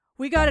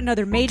We got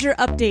another major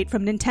update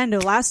from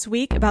Nintendo last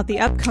week about the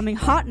upcoming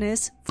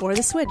hotness for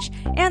the Switch,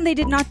 and they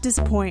did not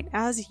disappoint,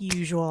 as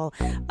usual.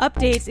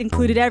 Updates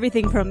included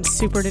everything from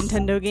Super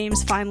Nintendo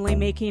games finally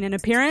making an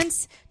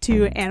appearance,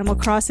 to Animal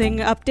Crossing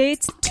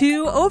updates,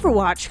 to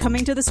Overwatch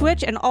coming to the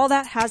Switch, and all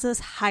that has us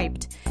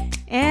hyped.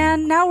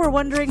 And now we're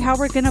wondering how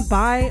we're gonna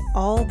buy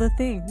all the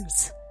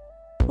things.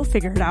 We'll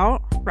figure it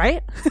out,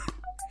 right?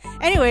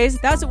 Anyways,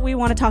 that's what we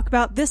want to talk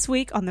about this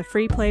week on the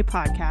Free Play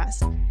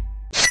Podcast.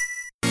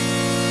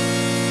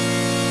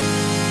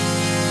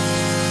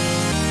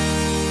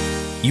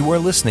 You are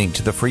listening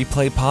to the Free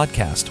Play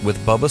Podcast with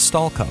Bubba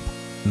Stallcup,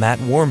 Matt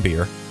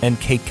Warmbier, and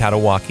Kate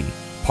Katawaki,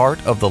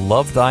 part of the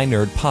Love Thy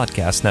Nerd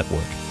podcast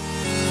network.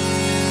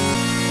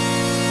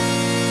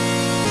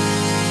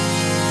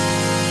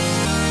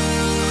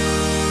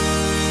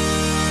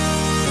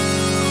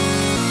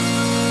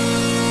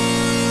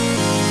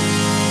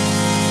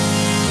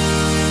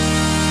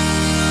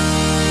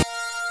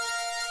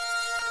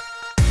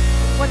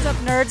 What's up,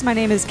 nerds? My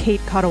name is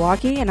Kate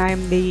Katawaki, and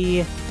I'm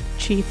the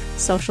Chief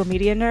Social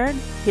Media Nerd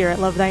here at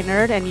Love Thy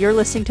Nerd, and you're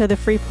listening to the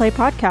Free Play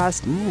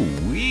Podcast.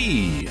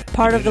 Ooh-wee.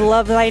 Part of the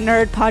Love Thy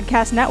Nerd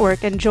podcast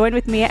network, and join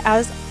with me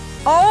as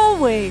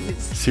always.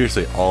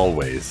 Seriously,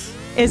 always.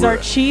 Is our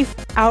Chief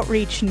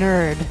Outreach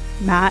Nerd,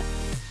 Matt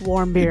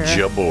Warmbier.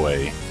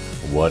 Jaboy.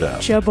 What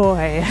up?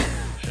 Jaboy.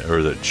 Or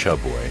is it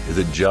Chuboy? Is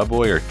it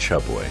Jaboy or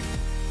Chuboy?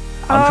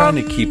 I'm trying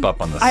to keep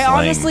up on the slang. I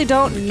honestly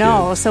don't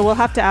know, so we'll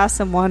have to ask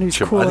someone who's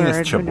cooler. I think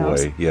it's and who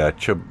knows. Chuboy. Yeah,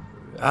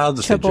 I'll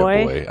just say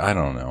Chaboy? Jaboy. I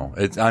don't know.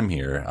 I'm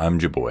here. I'm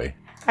Jaboy.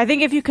 I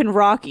think if you can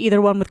rock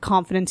either one with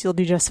confidence, you'll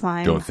do just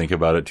fine. Don't think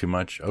about it too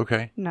much.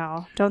 Okay.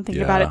 No, don't think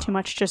about it too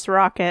much. Just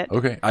rock it.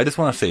 Okay. I just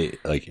want to say,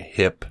 like,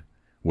 hip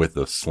with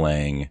the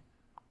slang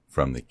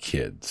from the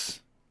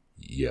kids.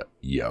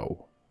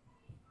 Yo.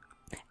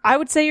 I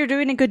would say you're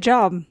doing a good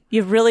job.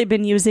 You've really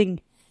been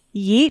using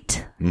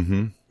yeet.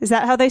 Mm-hmm. Is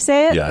that how they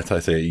say it? Yeah, that's how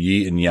I say it.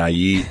 Yeet and yeah,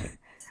 yeet.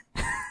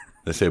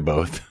 They say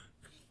both.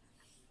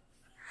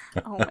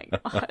 Oh my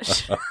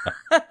gosh.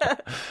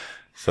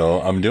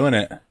 So I'm doing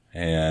it,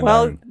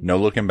 and no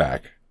looking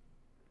back.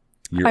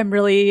 I'm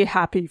really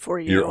happy for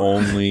you. You're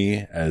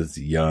only as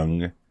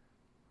young.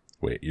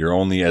 Wait, you're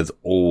only as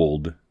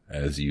old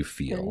as you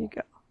feel. There you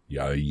go.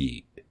 Yeah,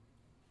 yeet.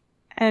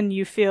 And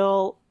you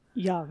feel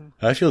young.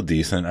 I feel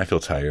decent. I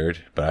feel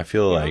tired, but I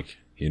feel like,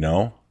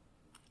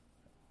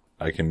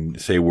 I can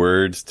say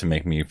words to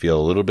make me feel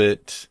a little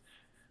bit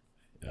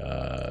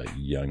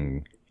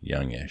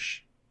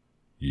youngish.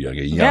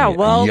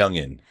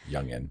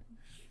 Youngin.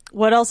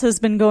 What else has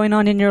been going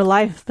on in your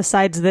life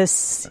besides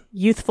this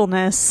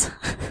youthfulness?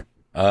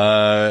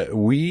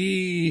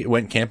 We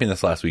went camping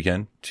this last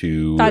weekend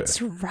to...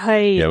 That's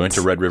right. Yeah, I went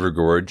to Red River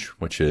Gorge,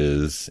 which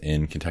is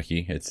in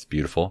Kentucky. It's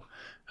beautiful.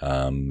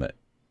 And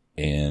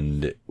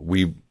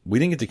we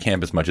didn't get to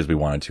camp as much as we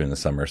wanted to in the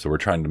summer, so we're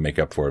trying to make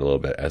up for it a little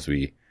bit as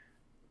we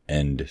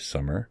end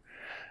summer.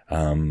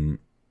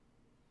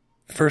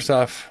 First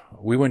off,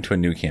 we went to a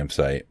new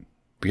campsite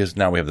because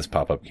now we have this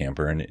pop-up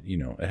camper and it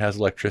has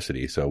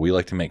electricity. So we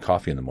like to make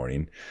coffee in the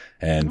morning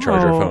and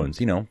charge our phones,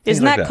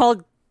 Isn't that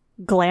called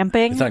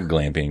glamping? It's not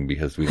glamping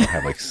because we don't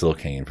have like silk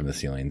hanging from the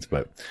ceilings,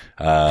 but,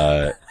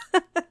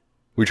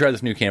 we tried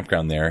this new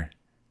campground there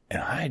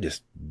and I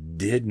just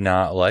did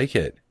not like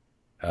it.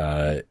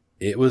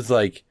 It was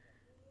like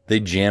they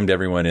jammed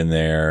everyone in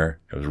there.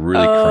 It was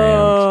really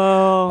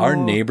cramped. Our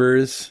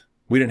neighbors,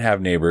 we didn't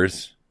have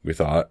neighbors, we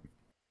thought.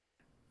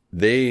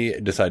 They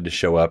decided to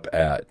show up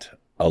at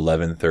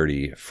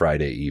 11:30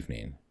 Friday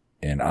evening.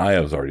 And I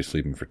was already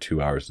sleeping for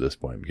 2 hours at this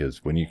point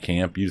because when you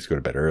camp, you just go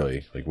to bed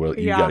early. Like, well,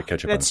 you got to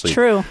catch up on sleep. That's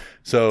true.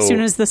 So as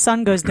soon as the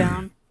sun goes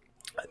down.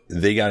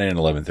 They got in at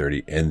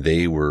 11:30 and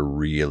they were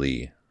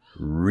really,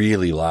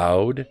 really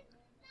loud,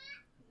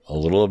 a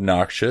little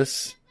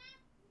obnoxious,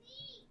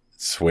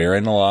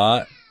 swearing a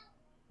lot,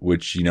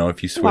 which,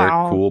 if you swear,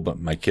 cool, but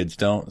my kids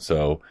don't.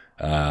 So,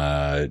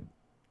 I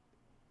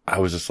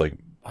was just like,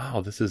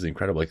 wow, this is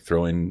incredible. Like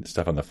throwing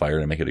stuff on the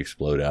fire to make it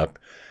explode up.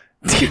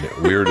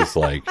 We were just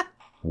like,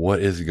 what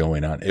is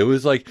going on? It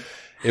was like,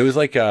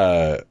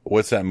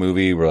 what's that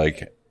movie where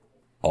like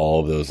all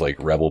of those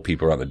like rebel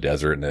people are on the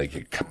desert and they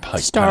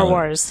like Star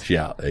Wars.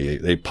 Yeah.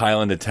 They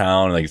pile into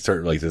town and like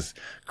start like this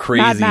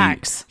crazy. Mad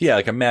Max. Yeah.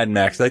 Like a Mad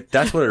Max.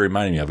 That's what it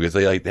reminded me of because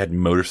they had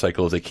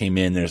motorcycles. They came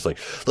in, they're just like,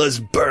 let's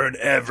burn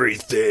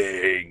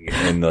everything.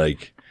 And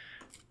like,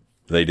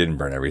 they didn't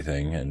burn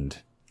everything. And,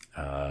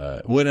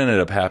 what ended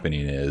up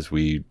happening is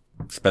we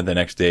spent the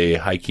next day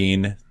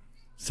hiking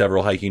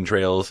several hiking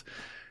trails,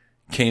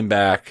 came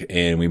back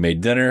and we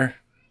made dinner.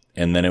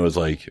 And then it was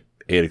like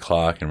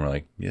 8:00 and we're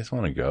like, you just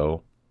want to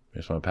go? You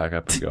just want to pack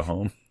up and go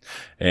home?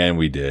 And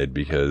we did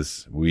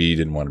because we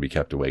didn't want to be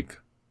kept awake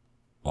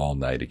all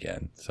night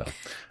again. So,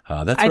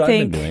 that's what I've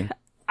been doing.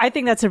 I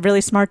think that's a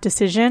really smart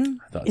decision.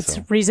 It's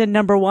reason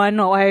number one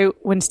why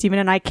when Steven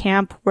and I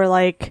camp, we're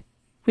like,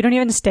 we don't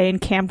even stay in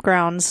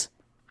campgrounds.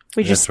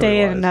 We just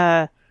stay in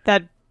that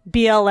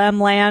BLM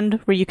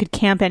land where you could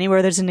camp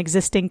anywhere there's an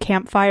existing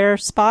campfire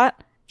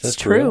spot. It's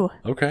true.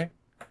 Okay.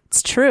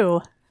 It's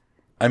true.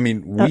 I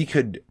mean, we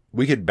could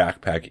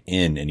backpack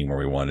in anywhere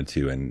we wanted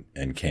to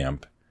and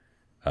camp.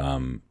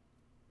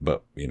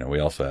 But you know, we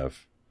also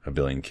have a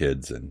billion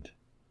kids and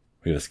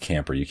we have this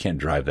camper. You can't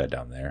drive that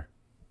down there.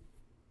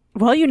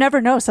 Well, you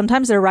never know.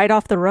 Sometimes they're right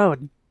off the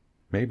road.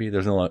 Maybe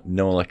there's no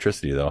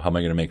electricity though. How am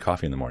I going to make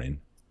coffee in the morning?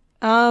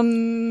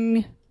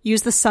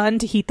 Use the sun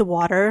to heat the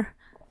water.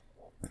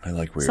 I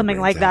like where something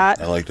like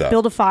that. I like that.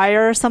 Build a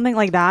fire, something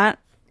like that.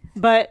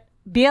 But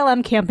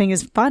BLM camping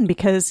is fun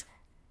because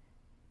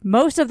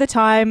most of the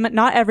time,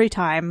 not every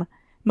time,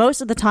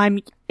 most of the time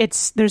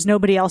there's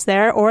nobody else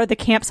there, or the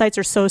campsites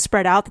are so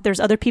spread out that there's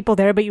other people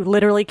there, but you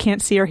literally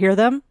can't see or hear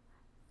them.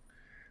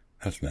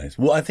 That's nice.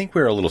 Well, I think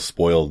we're a little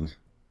spoiled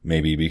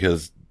maybe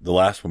because the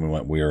last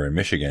one we were in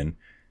Michigan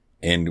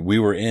and we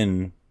were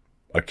in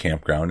a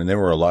campground and there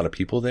were a lot of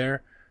people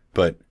there,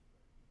 but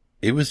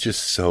it was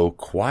just so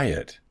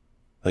quiet.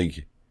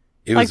 Like,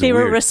 it was they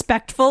weird. were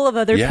respectful of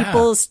other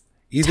people's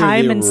Either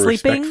time they and were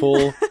sleeping.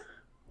 Respectful,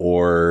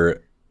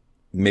 or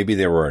maybe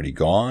they were already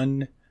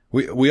gone.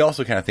 We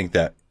also kind of think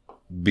that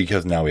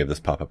because now we have this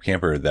pop-up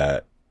camper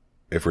that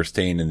if we're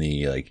staying in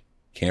the like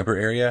camper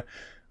area,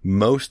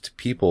 most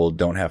people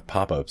don't have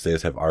pop-ups. They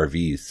just have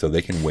RVs, so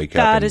they can wake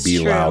up and be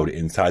loud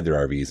inside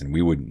their RVs and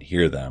we wouldn't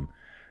hear them.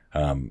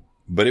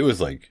 But it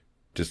was like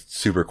just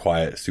super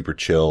quiet, super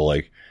chill.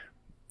 Like,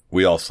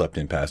 we all slept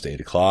in past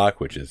 8:00,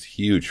 which is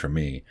huge for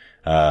me.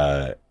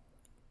 And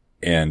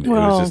it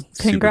was just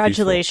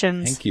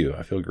congratulations. Thank you.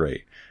 I feel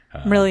great.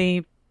 I'm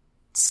really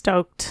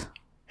stoked.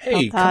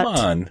 Hey, come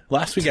on.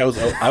 Last week I was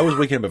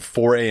waking up at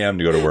 4 a.m.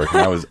 to go to work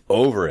and I was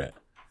over it.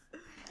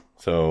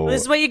 So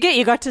this is what you get.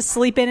 You got to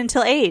sleep in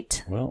until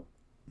 8. Well,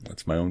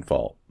 that's my own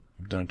fault.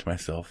 I've done it to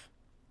myself.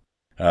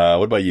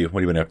 What about you?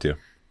 What have you been up to?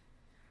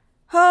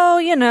 Oh,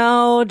 you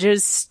know,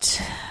 just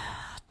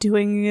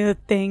doing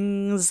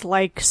things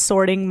like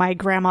sorting my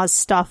grandma's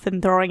stuff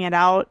and throwing it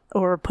out,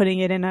 or putting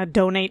it in a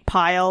donate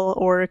pile,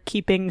 or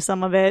keeping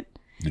some of it.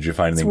 Did you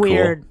find anything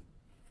weird. Cool?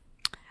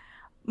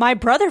 My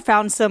brother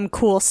found some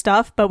cool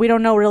stuff, but we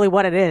don't know really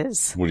what it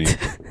is. What do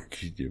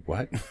you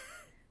what?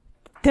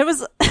 There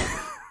was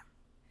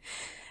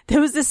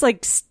this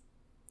like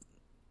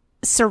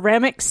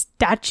ceramic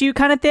statue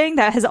kind of thing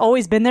that has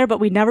always been there, but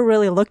we never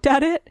really looked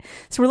at it.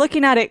 So we're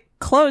looking at it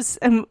close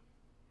and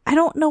I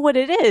don't know what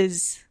it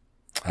is.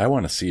 I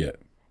want to see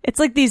it. It's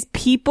like these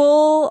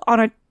people on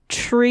a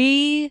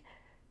tree,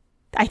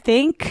 I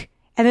think.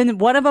 And then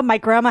one of them my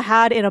grandma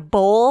had in a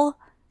bowl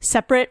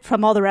separate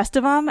from all the rest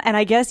of them. And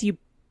I guess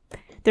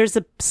there's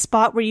a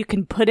spot where you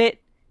can put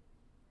it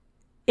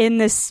in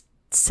this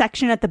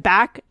section at the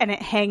back and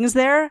it hangs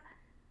there.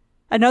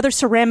 Another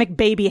ceramic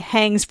baby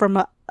hangs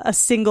from a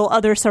single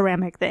other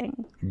ceramic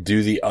thing.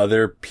 Do the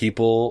other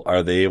people,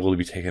 are they able to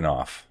be taken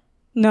off?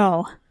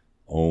 No.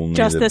 Only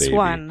just the this baby.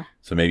 one.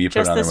 So maybe you put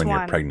it on there when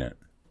you're pregnant.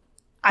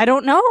 I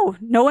don't know.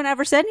 No one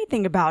ever said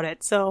anything about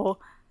it, so.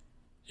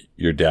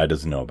 Your dad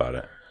doesn't know about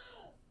it?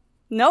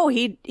 No,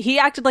 he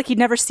acted like he'd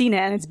never seen it,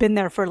 and it's been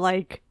there for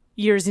like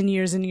years and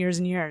years and years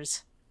and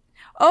years.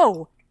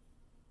 Oh,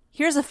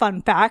 here's a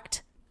fun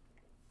fact.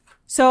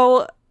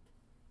 So,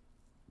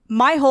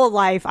 my whole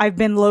life, I've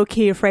been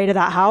low-key afraid of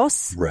that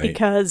house. Right.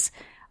 Because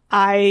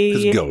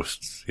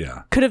ghosts,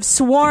 yeah. Could have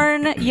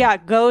sworn, yeah,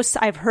 ghosts.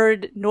 I've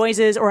heard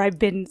noises, or I've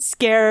been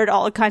scared,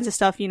 all kinds of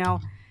stuff, you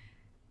know.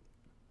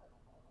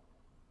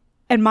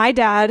 And my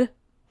dad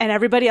and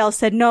everybody else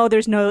said, no,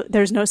 there's no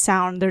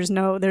sound. There's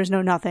no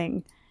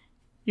nothing.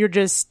 You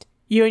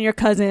and your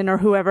cousin or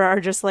whoever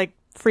are just like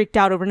freaked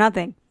out over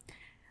nothing.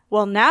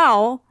 Well,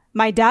 now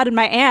my dad and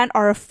my aunt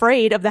are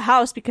afraid of the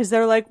house because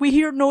they're like, we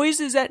hear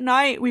noises at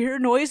night. We hear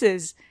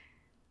noises.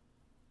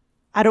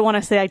 I don't want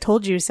to say I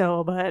told you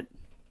so, but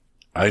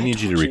I need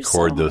you to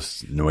record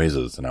those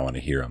noises and I want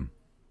to hear them.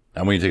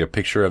 I want you to take a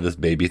picture of this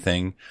baby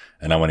thing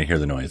and I want to hear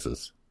the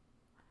noises.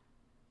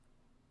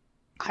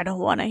 I don't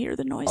want to hear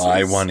the noises.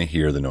 I want to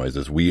hear the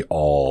noises. We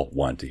all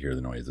want to hear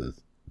the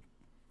noises.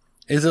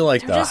 Is it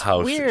like the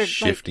house weird,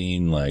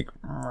 shifting like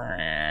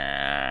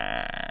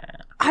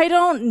I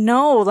don't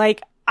know.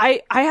 Like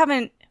I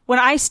haven't, when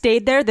I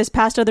stayed there this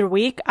past other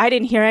week, I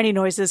didn't hear any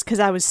noises because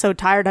I was so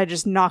tired I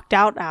just knocked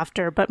out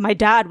after. But my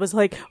dad was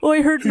like, oh,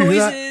 I heard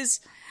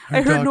noises.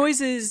 I heard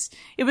noises.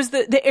 It was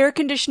the air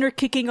conditioner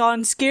kicking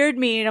on scared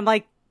me. And I'm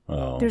like,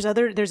 oh. There's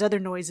other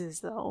noises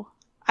though.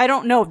 I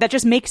don't know. That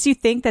just makes you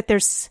think that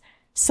there's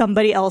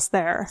somebody else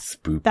there.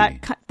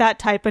 Spoopy. That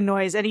type of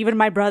noise. And even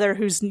my brother,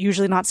 who's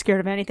usually not scared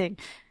of anything,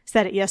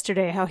 said it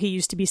yesterday, how he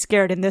used to be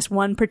scared in this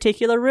one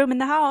particular room in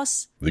the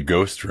house. The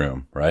ghost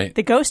room, right?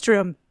 The ghost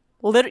room.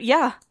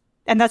 Yeah.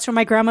 And that's where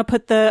my grandma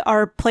put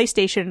our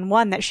PlayStation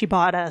 1 that she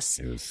bought us.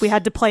 We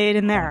had to play it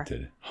in there.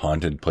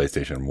 Haunted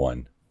PlayStation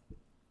 1.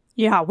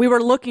 Yeah, we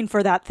were looking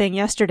for that thing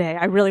yesterday.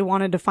 I really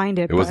wanted to find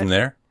it. It wasn't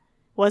there?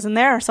 Wasn't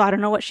there, so I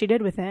don't know what she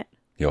did with it.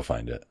 You'll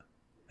find it.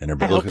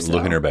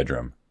 Look in her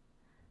bedroom.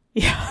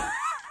 Yeah.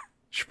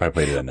 She probably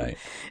played it at night.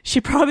 She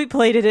probably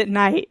played it at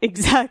night,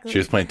 exactly. She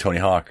was playing Tony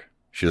Hawk.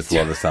 She just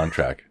loved the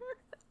soundtrack.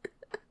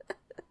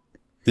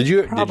 Did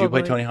you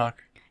play Tony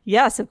Hawk?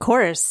 Yes, of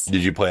course.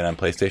 Did you play it on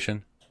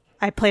PlayStation?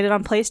 I played it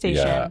on PlayStation.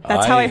 Yeah,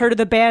 That's how I heard of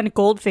the band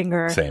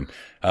Goldfinger. Same.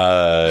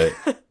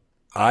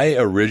 I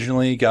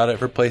originally got it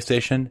for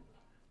PlayStation,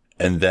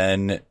 and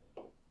then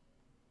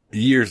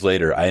years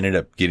later, I ended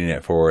up getting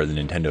it for the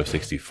Nintendo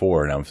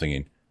 64, and I was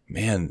thinking,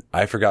 man,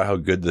 I forgot how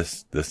good the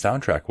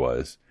soundtrack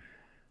was.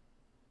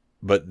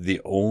 But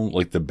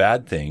the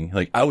bad thing,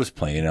 like I was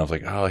playing and I was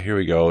like, oh, here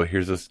we go.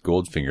 Here's this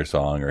Goldfinger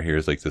song, or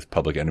here's like this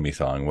Public Enemy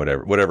song,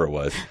 whatever it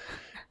was.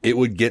 It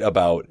would get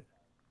about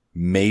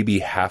maybe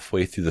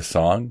halfway through the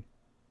song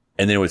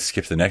and then it would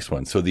skip to the next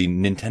one. So the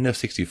Nintendo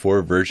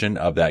 64 version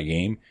of that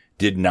game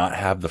did not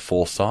have the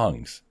full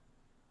songs.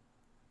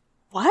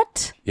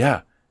 What?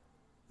 Yeah.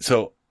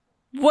 So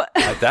what?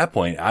 At that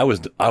point, I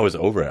was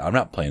over it. I'm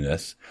not playing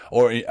this.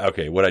 Or,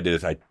 okay, what I did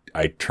is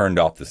I turned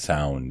off the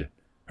sound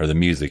or the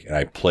music and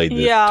I played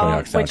the Tony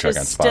Hawk soundtrack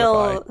on Spotify.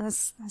 Still,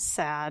 that's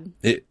sad.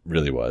 It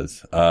really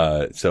was.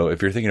 So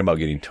if you're thinking about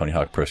getting Tony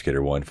Hawk Pro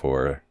Skater 1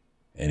 for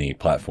any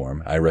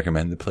platform, I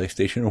recommend the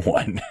PlayStation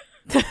 1.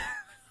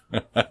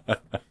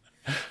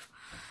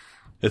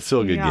 It's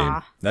still a good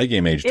game. That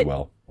game aged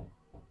well.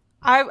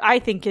 I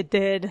think it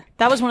did.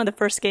 That was one of the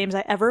first games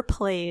I ever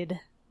played. It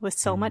was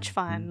so much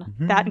fun.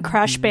 That and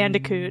Crash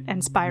Bandicoot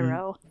and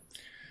Spyro.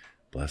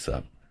 Bless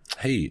up.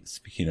 Hey,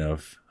 speaking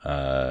of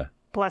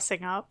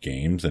blessing up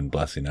games and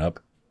blessing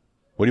up,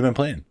 what have you been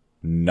playing?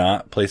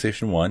 Not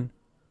PlayStation 1?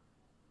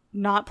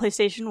 Not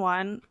PlayStation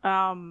 1.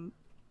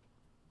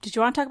 Did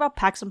you want to talk about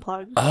PAX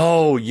Unplugged?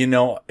 Oh,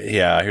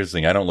 yeah, here's the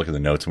thing. I don't look at the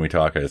notes when we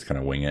talk. I just kind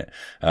of wing it.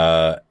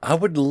 I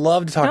would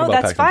love to talk about PAX Unplugged.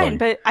 No, that's fine,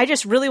 but I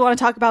just really want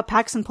to talk about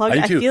PAX Unplugged.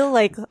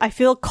 I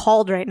feel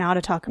called right now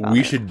to talk about it.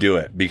 We should do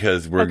it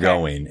because we're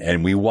going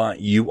and we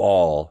want you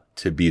all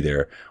to be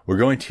there. We're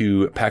going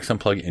to PAX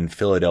Unplugged in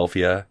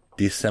Philadelphia,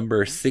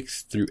 December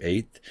 6th through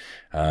 8th.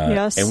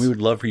 Yes. And we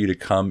would love for you to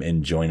come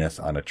and join us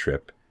on a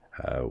trip.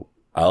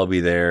 I'll be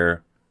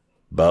there.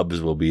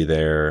 Bubs will be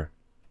there.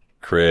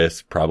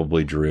 Chris,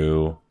 probably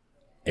Drew,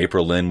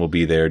 April Lynn will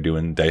be there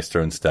doing Dice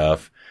Throne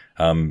stuff.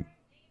 And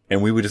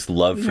we would just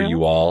love for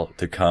you all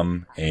to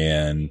come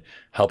and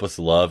help us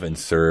love and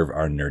serve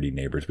our nerdy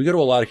neighbors. We go to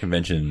a lot of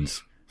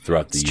conventions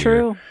throughout the year.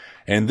 True.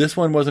 And this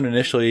one wasn't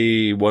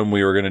initially one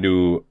we were going to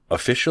do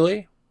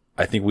officially.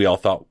 I think we all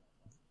thought,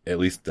 at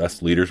least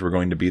us leaders, were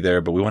going to be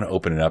there, but we want to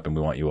open it up and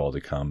we want you all to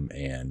come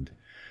and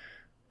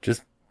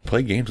just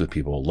play games with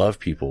people, love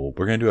people.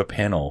 We're going to do a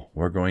panel.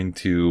 We're going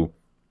to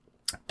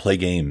play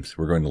games.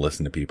 We're going to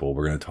listen to people.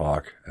 We're going to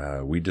talk.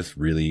 We just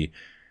really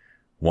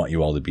want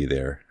you all to be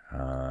there.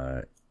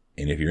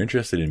 And if you're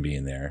interested in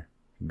being there,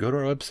 go to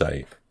our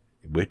website,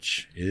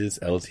 which is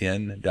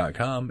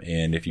ltn.com.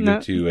 And if you go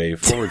to a /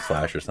 or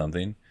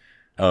something,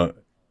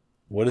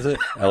 what is it?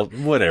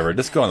 Whatever.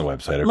 Just go on the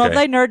website. Okay.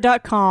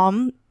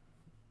 LoveThyNerd.com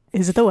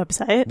is the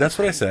website. That's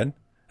what I said.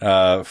 /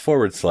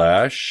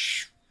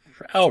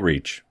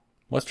 outreach.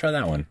 Let's try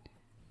that one.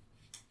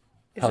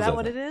 Is that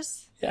what it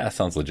is? Yeah,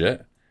 sounds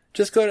legit.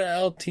 Just go to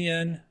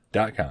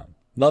ltn.com,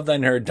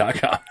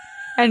 LoveThyNerd.com.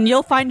 And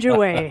you'll find your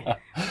way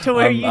to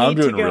where you need to go. I'm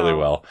doing really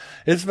well.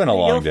 It's been a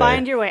long day. You'll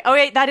find your way. Oh,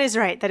 wait, that is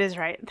right. That's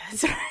right.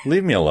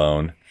 Leave me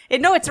alone.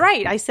 No, it's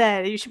right. I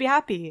said you should be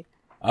happy.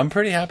 I'm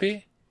pretty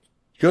happy.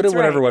 Go to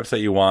whatever website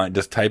you want.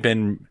 Just type it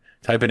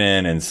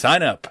in and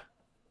sign up.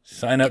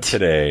 Sign up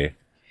today.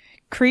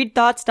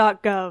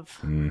 Creedthoughts.gov.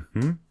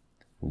 Mm-hmm.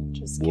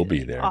 We'll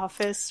be there.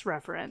 Office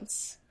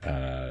reference.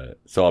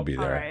 So I'll be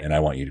there, and I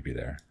want you to be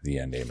there. The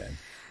end. Amen.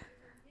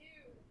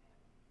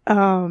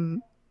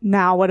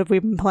 Now what have we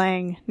been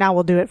playing? Now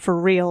we'll do it for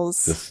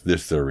reals. This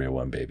is the real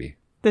one, baby.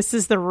 This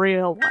is the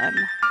real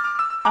one.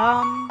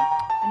 And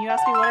you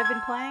asked me what I've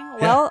been playing?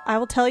 Yeah. Well, I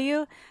will tell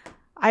you,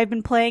 I've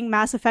been playing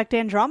Mass Effect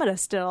Andromeda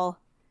still.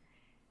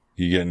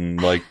 You getting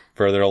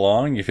further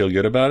along? You feel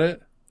good about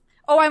it?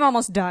 Oh, I'm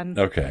almost done.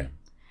 Okay.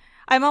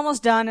 I'm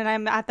almost done, and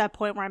I'm at that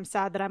point where I'm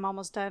sad that I'm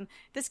almost done.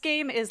 This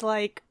game is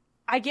I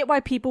get why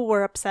people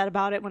were upset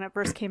about it when it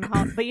first came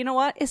out, but you know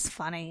what? It's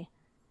funny.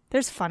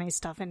 There's funny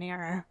stuff in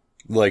here.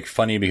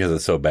 Funny because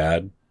it's so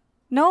bad?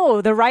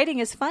 No, the writing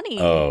is funny.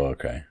 Oh,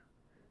 okay.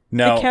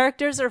 No. The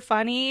characters are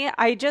funny.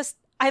 I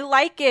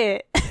like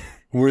it.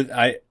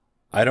 I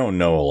don't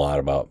know a lot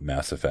about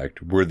Mass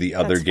Effect. Were the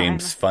other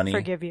games funny?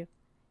 Forgive you.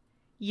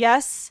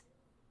 Yes.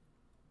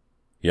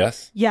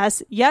 Yes?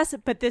 Yes,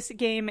 but this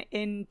game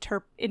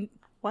interpreted?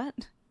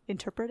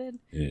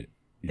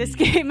 This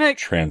game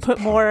put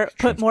more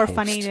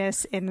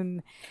funniness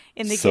in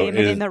the game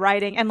and in the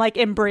writing and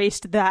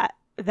embraced that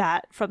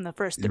from the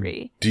first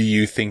three. Do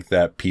you think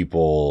that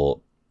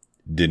people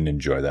didn't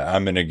enjoy that?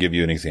 I'm going to give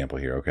you an example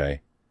here,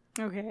 okay?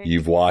 Okay.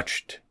 You've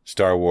watched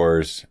Star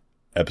Wars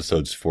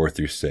episodes 4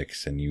 through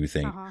 6 and you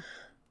think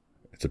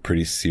it's a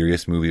pretty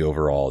serious movie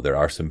overall. There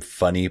are some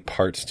funny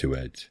parts to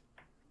it.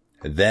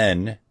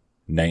 Then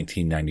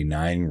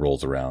 1999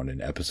 rolls around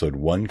and episode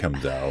 1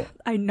 comes out.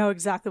 I know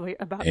exactly what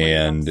about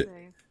and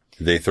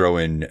they throw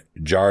in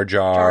Jar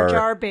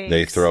Jar Binks.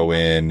 They throw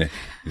in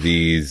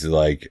these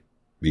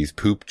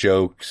poop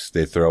jokes.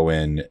 They throw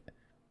in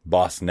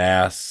Boss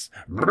Nass.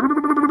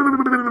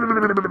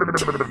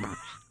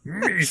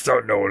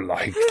 Misa no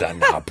like the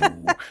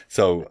Nabu.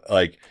 So,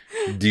 like,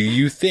 do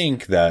you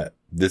think that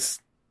this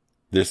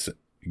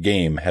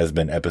game has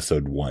been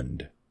episode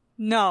 1'd?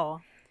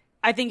 No.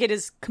 I think it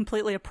is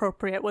completely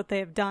appropriate what they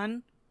have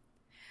done.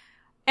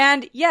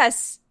 And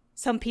yes,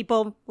 some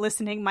people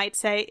listening might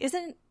say,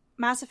 isn't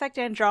Mass Effect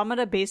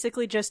Andromeda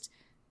basically just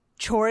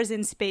chores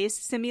in space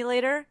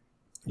simulator?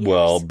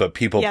 Well, Yes. but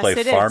people Yes, play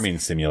it Farming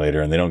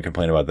Simulator and they don't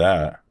complain about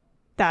that.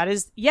 That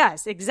is,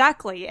 yes,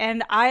 exactly.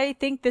 And I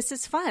think this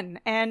is fun.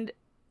 And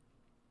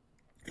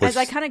as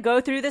I kind of go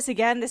through this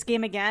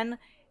game again,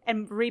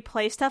 and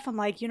replay stuff, I'm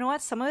like, you know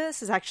what? Some of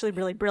this is actually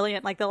really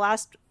brilliant. Like the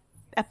last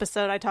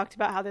episode, I talked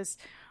about how this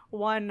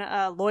one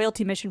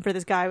loyalty mission for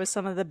this guy was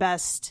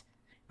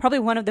probably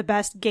one of the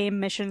best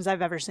game missions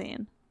I've ever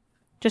seen.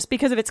 Just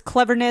because of its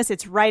cleverness,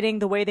 its writing,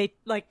 the way they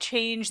like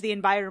change the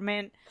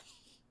environment.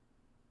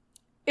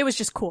 It was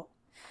just cool.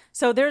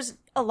 So there's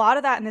a lot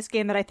of that in this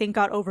game that I think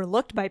got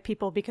overlooked by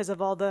people because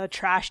of all the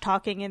trash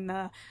talking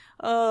and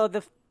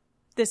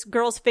this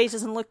girl's face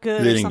doesn't look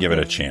good. They didn't give it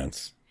a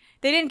chance.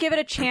 They didn't give it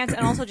a chance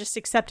and also just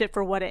accept it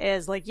for what it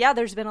is. Like, yeah,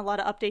 there's been a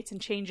lot of updates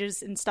and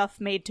changes and stuff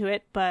made to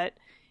it, but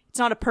it's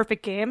not a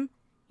perfect game.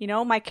 You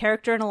know, my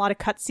character in a lot of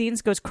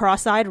cutscenes goes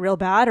cross-eyed real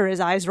bad, or his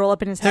eyes roll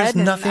up in his head. There's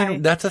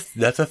nothing. That's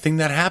a thing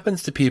that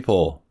happens to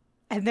people.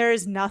 And there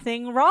is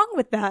nothing wrong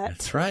with that.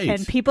 That's right.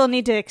 And people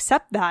need to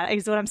accept that,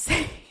 is what I'm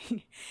saying.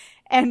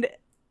 And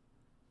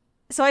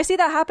so I see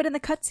that happen in the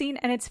cutscene,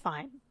 and it's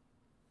fine.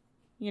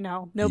 You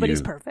know,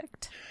 nobody's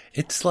perfect.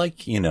 It's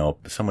like, you know,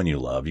 someone you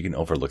love, you can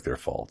overlook their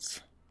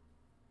faults.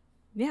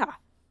 Yeah,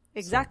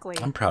 exactly.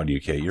 So, I'm proud of you,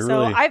 Kate. You've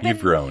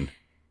grown.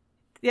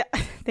 Yeah,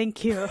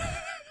 thank you.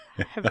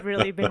 I've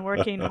really been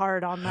working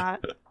hard on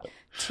that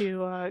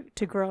to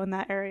grow in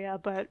that area,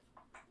 but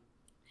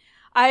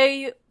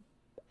I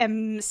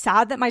am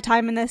sad that my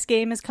time in this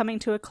game is coming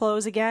to a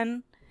close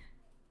again.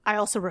 I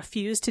also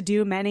refuse to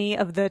do many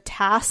of the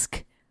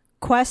task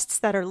quests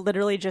that are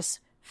literally just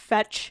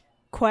fetch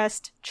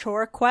quest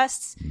chore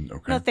quests.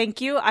 Okay. No,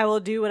 thank you. I will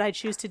do what I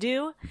choose to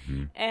do,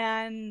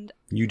 and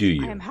you do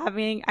you. I'm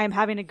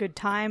having a good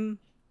time.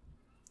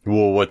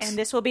 Well, and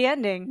this will be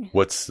ending.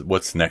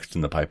 What's next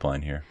in the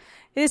pipeline here?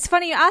 It's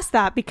funny you ask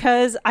that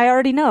because I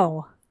already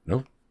know.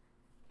 Nope.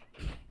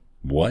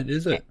 What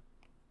is it?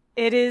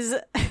 It is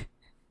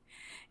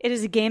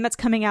a game that's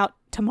coming out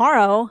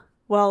tomorrow.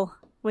 Well,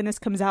 when this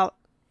comes out,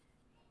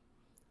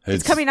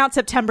 it's coming out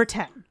September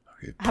 10.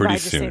 Okay, How about I pretty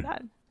just soon. say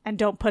that and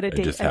don't put a It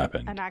date, just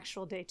happened. an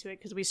actual date to it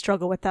because we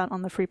struggle with that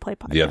on the Free Play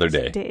podcast. The other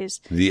day.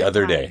 The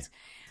other day.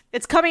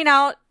 It's coming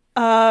out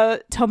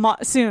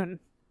soon,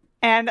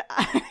 and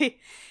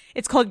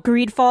it's called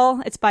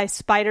Greedfall. It's by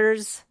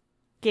Spiders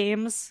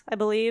Games, I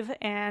believe,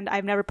 and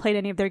I've never played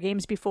any of their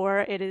games before.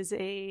 It is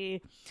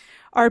a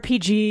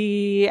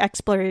RPG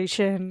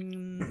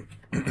exploration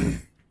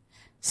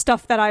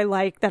stuff that I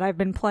like, that I've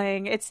been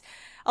playing. It's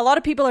a lot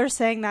of people are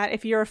saying that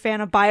if you're a fan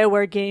of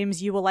BioWare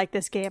games, you will like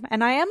this game,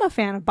 and I am a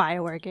fan of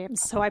BioWare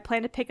games, so I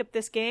plan to pick up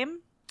this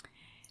game.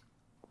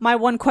 My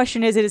one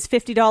question is, it is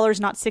 $50,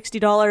 not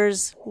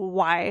 $60.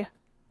 Why?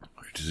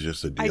 It's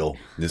just a deal.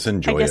 Just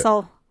enjoy it.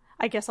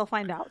 I guess I'll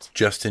find out.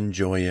 Just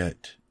enjoy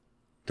it.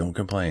 Don't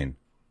complain.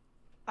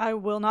 I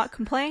will not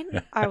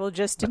complain. I will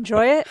just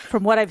enjoy it.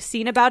 From what I've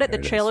seen about it, the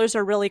trailers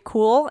are really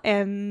cool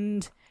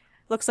and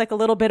looks like a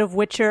little bit of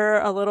Witcher,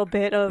 a little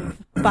bit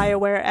of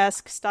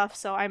BioWare-esque stuff.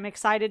 So I'm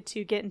excited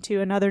to get into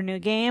another new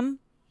game.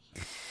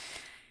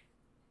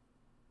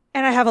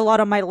 And I have a lot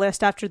on my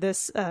list after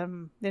this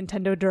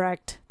Nintendo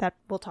Direct that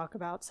we'll talk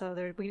about.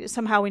 So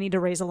somehow we need to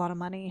raise a lot of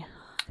money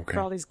for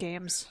all these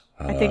games.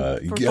 I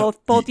think for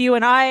both you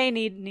and I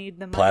need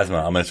the money. Plasma.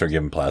 I'm going to start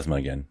giving Plasma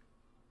again.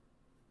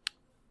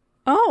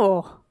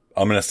 Oh.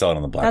 I'm going to sell it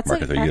on the black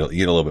market, so you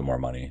get a little bit more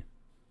money.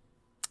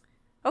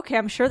 Okay,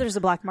 I'm sure there's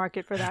a black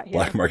market for that here.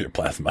 Black market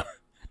Plasma.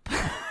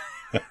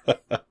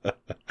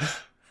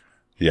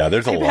 Yeah,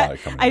 there's a lot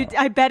coming out.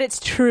 I bet it's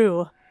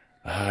true.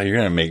 You're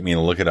going to make me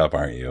look it up,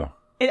 aren't you?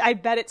 I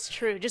bet it's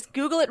true. Just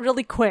Google it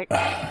really quick.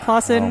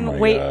 Clausen,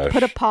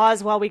 put a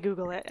pause while we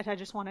Google it. And I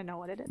just want to know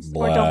what it is.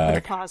 Or don't put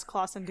a pause,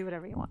 Clausen. Do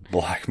whatever you want.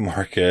 Black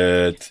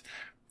market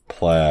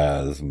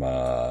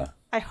Plasma.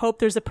 I hope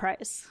there's a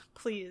price.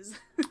 Please.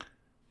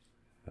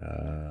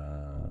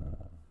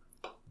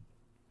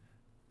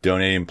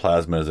 Donating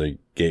plasma is a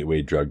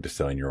gateway drug to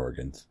selling your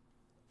organs.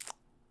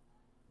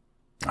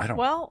 I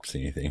don't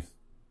see anything.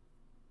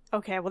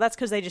 Okay, well that's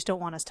because they just don't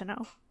want us to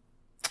know.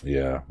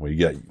 Yeah, well,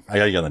 I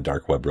gotta get on the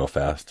dark web real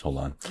fast. Hold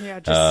on. Yeah,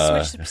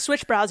 just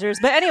switch browsers.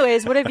 But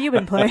anyways, what have you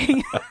been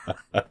playing?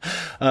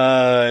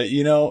 I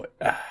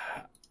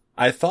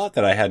thought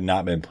that I had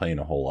not been playing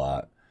a whole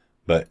lot,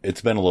 but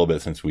it's been a little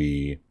bit since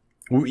we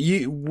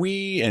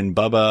and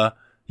Bubba,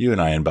 you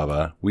and I and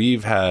Bubba,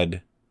 we've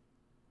had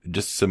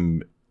just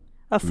some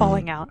a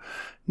falling out.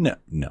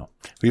 No.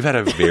 We've had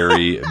a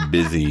very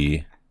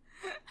busy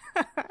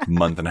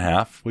month and a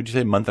half. Would you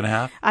say month and a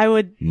half? I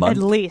would Month?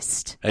 at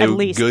least.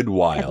 A good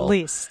while. At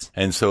least.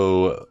 And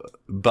so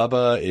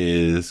Bubba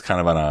is kind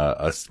of on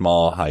a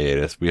small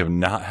hiatus. We have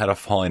not had a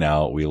falling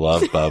out. We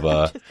love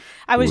Bubba.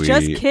 I was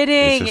just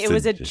kidding. It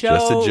was a It's joke.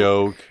 just a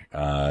joke.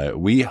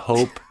 We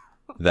hope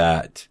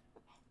that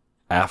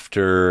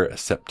after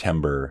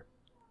September,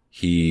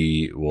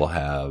 he will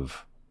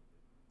have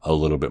a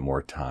little bit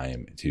more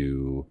time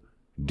to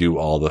do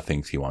all the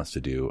things he wants to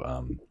do.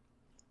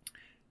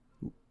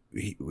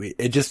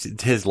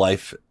 His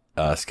life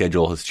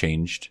schedule has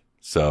changed.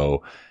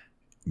 So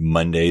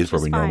Mondays,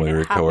 where we normally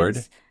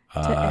record,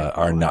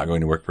 are not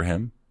going to work for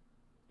him.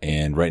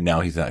 And right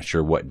now he's not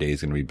sure what day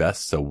is going to be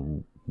best.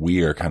 So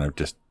we are kind of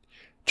just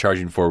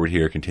charging forward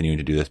here, continuing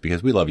to do this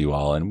because we love you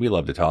all and we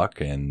love to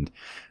talk and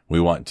we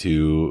want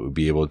to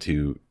be able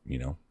to,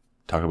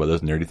 talk about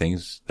those nerdy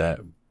things that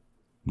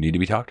need to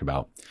be talked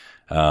about.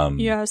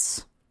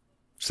 Yes.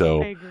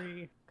 So I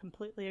agree.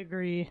 Completely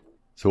agree.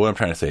 So what I'm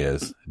trying to say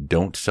is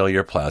don't sell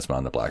your plasma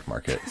on the black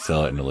market.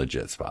 Sell it in a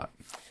legit spot.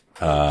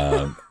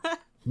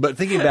 But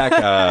thinking back,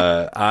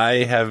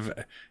 I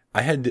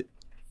had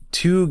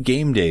 2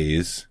 game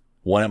days,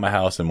 one at my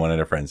house and one at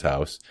a friend's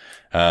house,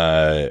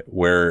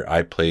 where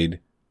I played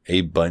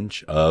a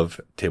bunch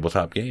of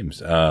tabletop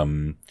games.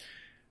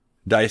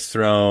 Dice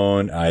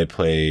Throne, I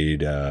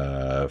played,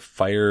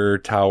 Fire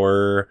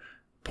Tower,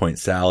 Point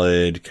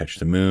Salad, Catch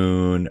the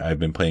Moon. I've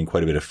been playing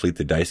quite a bit of Fleet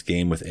the Dice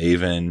game with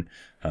Avon.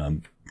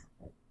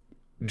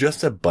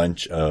 Just a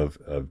bunch of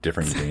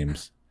different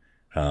games.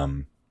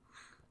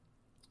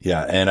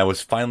 Yeah. And I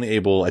was finally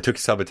able, I took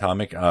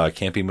Subatomic,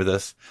 camping with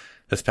us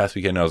this past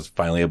weekend. I was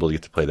finally able to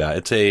get to play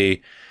that.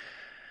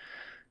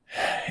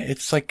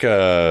 It's like,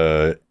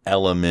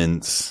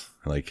 Elements,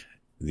 like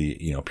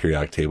the,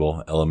 periodic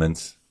table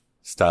Elements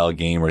style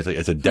game where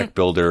it's a deck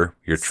builder.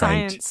 You're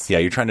trying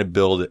to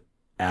build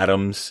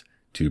atoms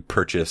to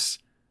purchase,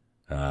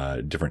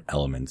 different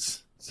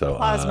elements. So,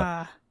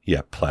 Plasma.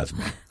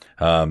 Plasma.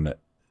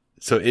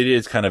 So it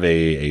is kind of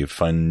a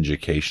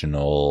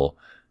fun-educational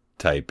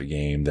type of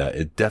game that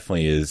it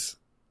definitely is.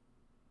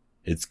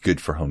 It's good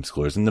for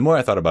homeschoolers. And the more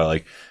I thought about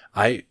it,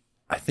 I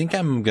think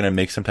I'm going to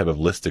make some type of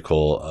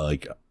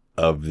listicle,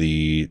 of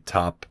the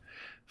top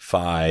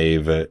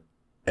 5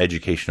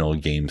 educational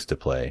games to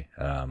play.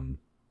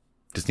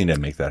 Just need to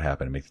make that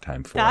happen and make the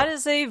time for it. That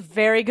is a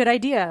very good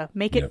idea.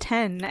 Make it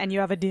 10 and you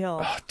have a deal.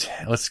 Oh,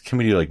 10. Can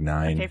we do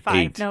 9? Okay, 5.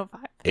 8? No,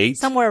 5. 8?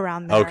 Somewhere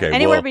around there. Okay,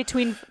 Anywhere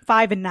between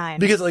 5 and 9.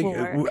 Because we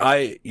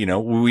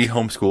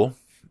homeschool.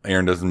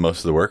 Aaron does most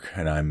of the work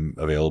and I'm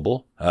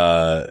available.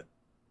 But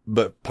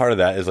part of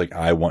that is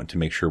I want to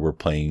make sure we're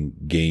playing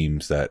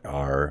games that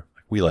are,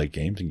 we like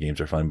games and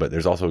games are fun, but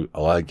there's also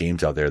a lot of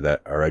games out there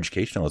that are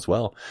educational as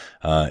well.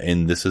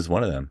 And this is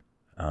one of them.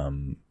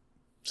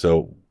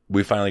 So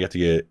we finally got to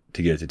get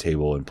it to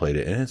table and played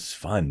it, and it's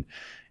fun.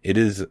 It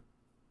is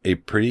a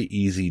pretty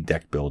easy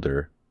deck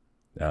builder.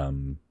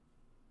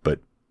 But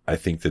I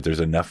think that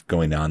there's enough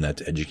going on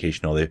that's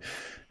educational. They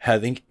have,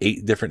 I think,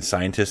 8 different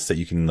scientists that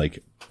you can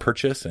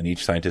purchase, and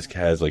each scientist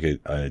has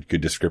a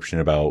good description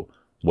about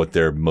what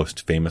they're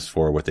most famous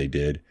for, what they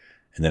did.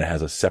 And then it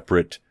has a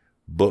separate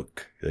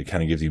book that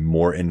kind of gives you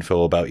more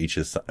info about each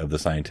of the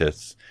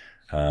scientists,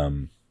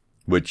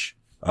 which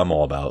I'm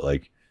all about.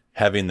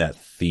 Having that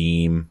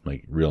theme,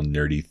 real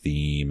nerdy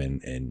theme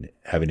and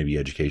having to be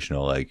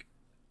educational,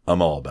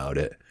 I'm all about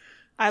it.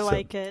 I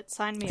like it.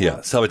 Sign me up. Yeah,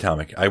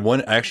 Subatomic. I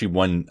actually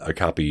won a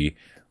copy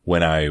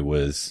when I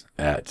was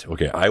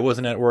I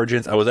wasn't at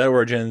Origins. I was at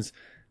Origins.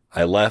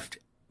 I left.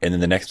 And then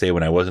the next day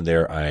when I wasn't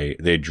there,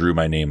 they drew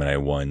my name and I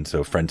won.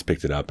 So friends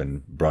picked it up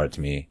and brought it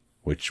to me,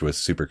 which was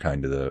super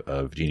kind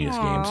of Genius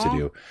Games to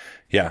do.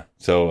 Yeah.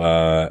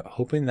 So,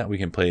 hoping that we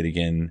can play it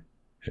again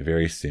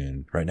very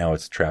soon. Right now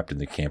it's trapped in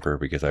the camper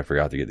because I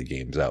forgot to get the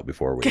games out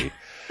before we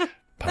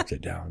popped it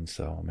down.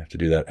 So I'm gonna have to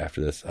do that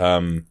after this.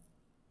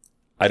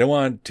 I don't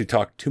want to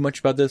talk too much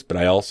about this, but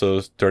I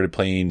also started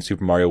playing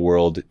Super Mario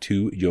World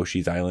 2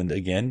 Yoshi's Island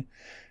again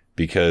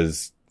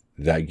because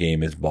that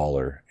game is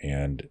baller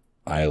and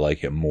I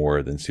like it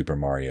more than Super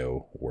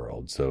Mario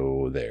World.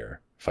 So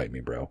there, fight me,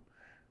 bro.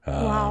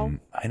 Wow.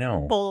 I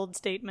know. Bold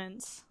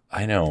statements.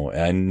 I know.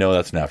 I know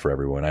that's not for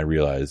everyone. I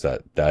realize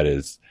that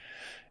is,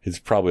 it's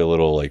probably a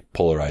little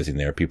polarizing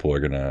there. People are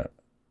going to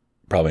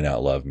probably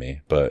not love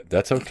me, but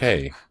that's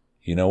okay.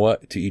 You know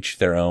what? To each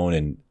their own.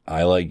 And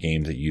I like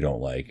games that you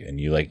don't like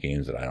and you like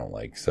games that I don't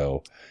like.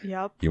 So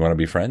yep. You want to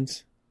be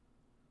friends?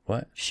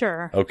 What?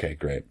 Sure. Okay,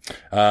 great.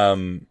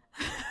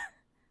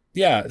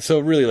 Yeah. So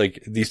really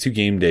these 2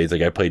 game days,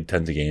 I played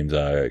tons of games.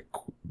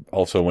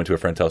 Also went to a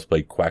friend's house,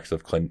 played Quacks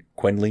of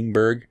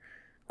Quedlinburg.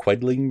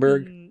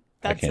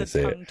 That's I can't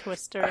say tongue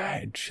twister.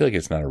 I feel like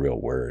it's not a real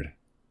word.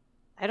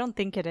 I don't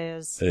think it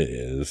is. It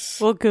is.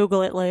 We'll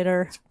Google it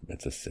later.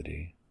 It's a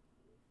city,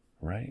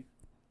 right?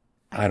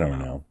 I don't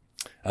know.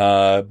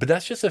 But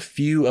that's just a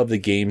few of the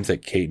games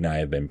that Kate and I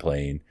have been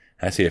playing.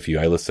 I say a few,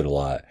 I listed a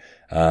lot.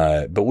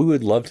 But we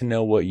would love to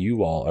know what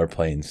you all are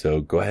playing. So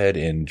go ahead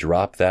and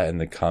drop that in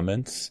the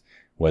comments.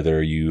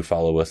 whether you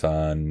follow us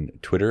on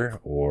Twitter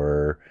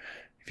or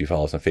if you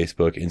follow us on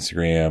Facebook,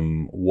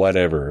 Instagram,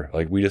 whatever.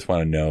 Like, we just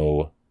want to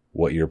know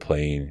what you're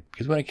playing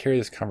because we want to carry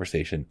this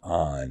conversation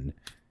on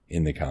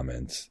in the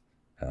comments.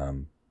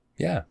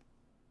 Yeah.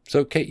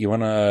 So, Kate, you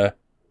want to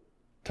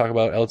talk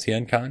about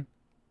LTN Con?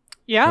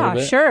 Yeah,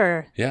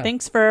 sure. Yeah.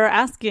 Thanks for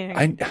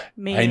asking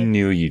me. I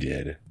knew you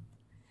did.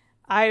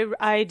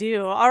 I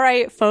do. All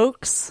right,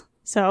 folks.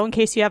 So, in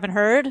case you haven't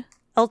heard,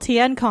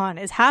 LTN Con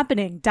is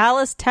happening.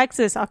 Dallas,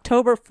 Texas,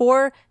 October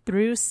 4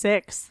 through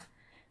 6th.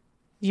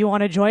 You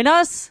want to join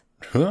us?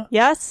 Huh?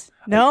 Yes?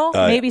 No?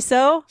 Maybe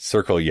so?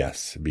 Circle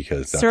yes,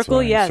 because that's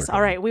circle yes. circling.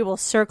 All right, we will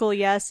circle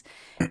yes.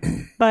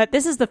 But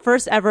this is the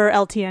first ever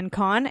LTN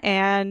Con,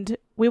 and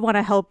we want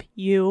to help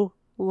you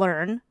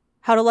learn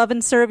how to love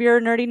and serve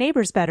your nerdy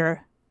neighbors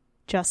better,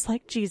 just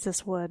like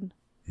Jesus would.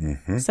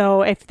 Mm-hmm.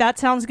 So if that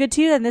sounds good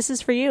to you, then this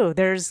is for you.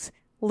 There's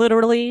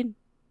literally,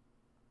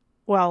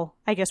 well,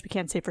 I guess we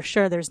can't say for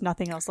sure there's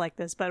nothing else like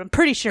this, but I'm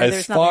pretty sure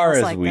there's nothing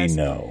else like this.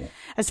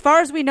 As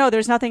far as we know,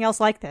 there's nothing else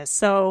like this.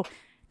 So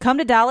come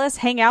to Dallas,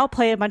 hang out,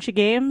 play a bunch of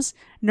games,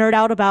 nerd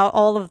out about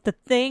all of the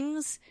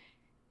things,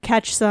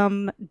 catch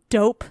some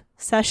dope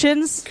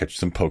sessions. Catch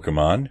some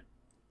Pokemon.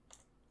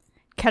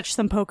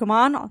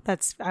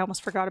 I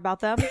almost forgot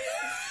about them.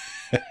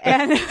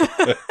 And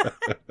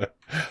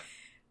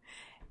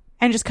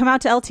and just come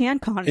out to LTN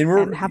Con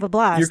and have a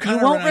blast. You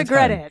won't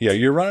regret it. Yeah,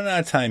 you're running out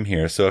of time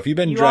here. So if you've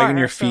been dragging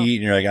your feet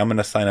and you're like, I'm going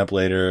to sign up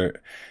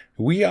later,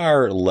 we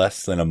are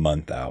less than a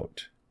month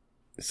out.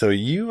 So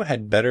you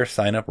had better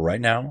sign up right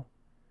now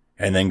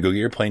and then go get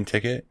your plane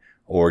ticket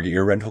or get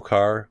your rental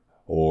car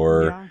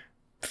or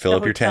fill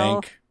up your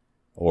tank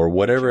or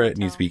whatever it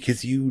needs to be,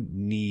 because you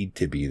need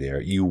to be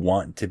there. You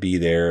want to be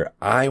there.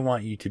 I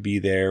want you to be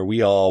there.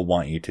 We all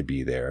want you to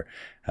be there.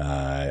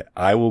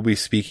 I will be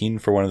speaking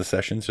for one of the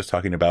sessions, just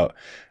talking about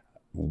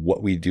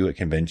what we do at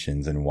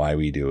conventions and why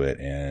we do it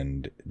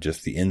and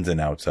just the ins and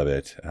outs of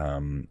it.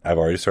 I've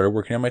already started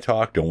working on my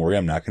talk. Don't worry.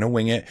 I'm not going to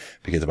wing it,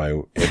 because if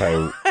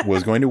I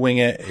was going to wing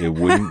it, it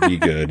wouldn't be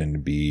good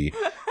and be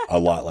a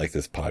lot like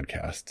this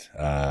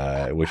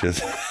podcast, which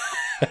is,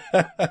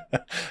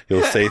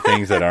 you'll say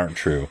things that aren't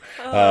true.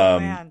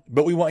 Man.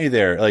 But we want you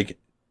there. Like,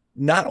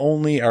 not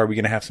only are we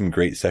going to have some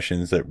great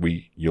sessions that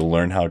you'll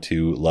learn how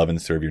to love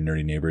and serve your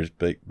nerdy neighbors,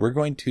 but we're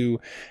going to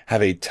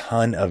have a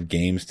ton of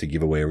games to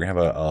give away. We're going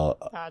to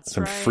have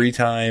some free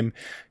time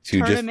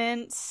to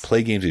just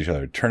play games with each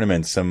other,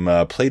 tournaments,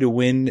 some play to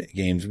win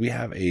games. We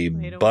have a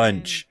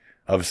bunch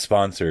of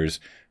sponsors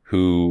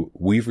who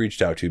we've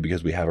reached out to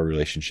because we have a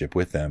relationship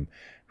with them,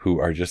 who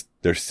are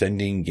they're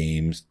sending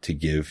games to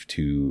give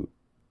to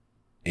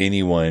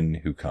anyone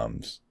who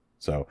comes.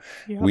 So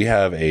we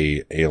have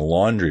a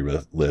laundry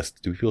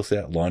list. Do people say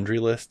that? Laundry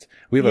list?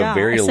 We have a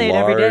very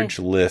large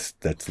list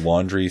that's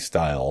laundry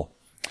style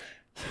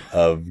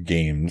of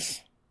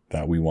games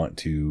that we want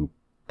to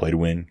play to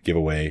win, give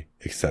away,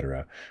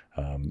 etc.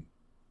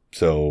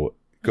 So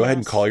go ahead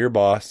and call your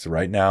boss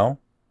right now.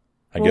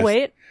 We'll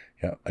wait.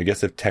 Yeah, I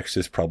guess if text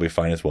is probably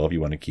fine as well if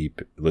you want to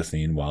keep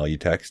listening while you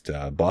text.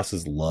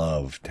 Bosses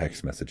love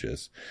text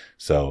messages.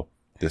 So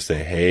just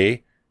say,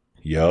 hey,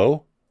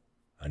 yo,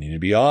 I need to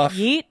be off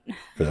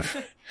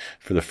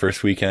for the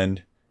first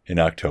weekend in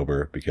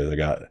October because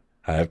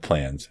I have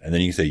plans. And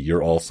then you can say,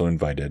 you're also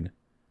invited.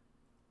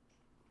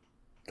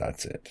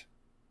 That's it.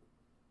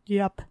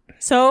 Yep.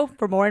 So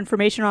for more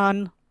information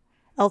on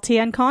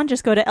LTN Con,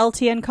 just go to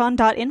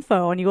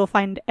ltncon.info and you will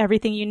find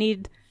everything you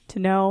need to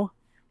know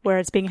where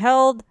it's being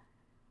held.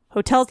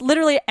 Hotels,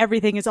 literally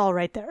everything is all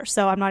right there.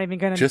 So I'm not even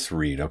going to just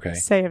read. Okay.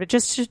 Say it.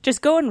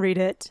 Just go and read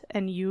it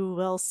and you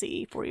will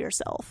see for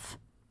yourself.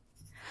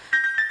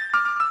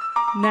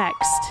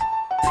 Next.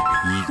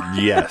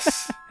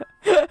 Yes.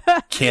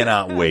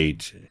 Cannot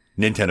wait.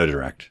 Nintendo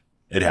Direct.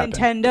 It happened.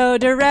 Nintendo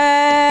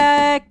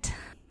Direct.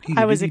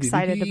 I was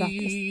excited about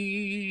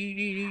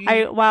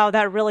this. Wow,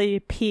 that really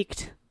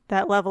piqued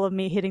that level of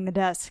me hitting the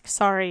desk.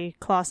 Sorry,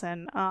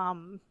 Clausen.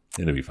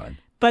 It'll be fine.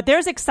 But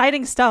there's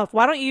exciting stuff.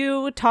 Why don't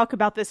you talk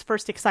about this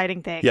first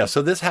exciting thing? Yeah,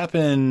 so this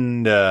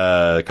happened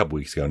a couple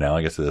weeks ago now,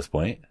 I guess at this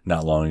point,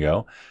 not long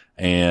ago.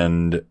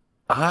 And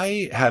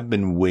I have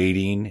been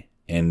waiting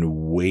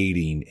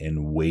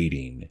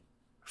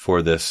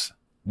for this,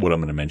 what I'm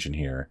going to mention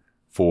here,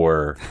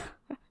 for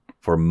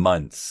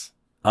months.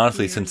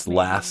 Honestly, since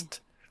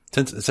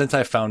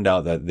I found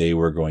out that they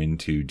were going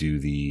to do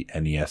the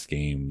NES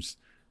games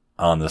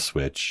on the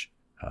Switch,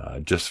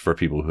 just for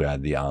people who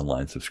had the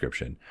online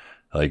subscription.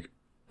 Like,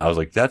 I was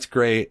like, that's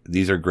great.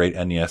 These are great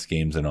NES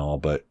games and all,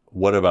 but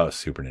what about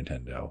Super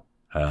Nintendo?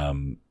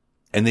 And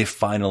they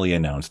finally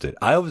announced it.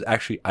 I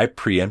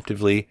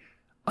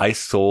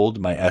sold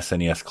my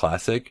SNES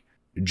Classic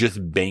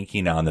just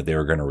banking on that they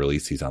were going to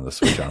release these on the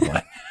Switch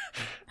online.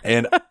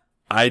 And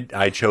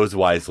I chose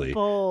wisely.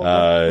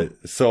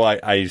 So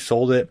I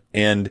sold it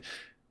and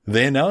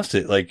they announced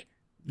it. Like,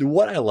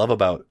 what I love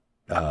about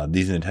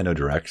these Nintendo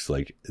Directs,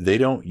 like,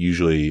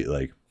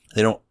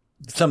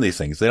 some of these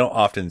things, they don't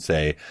often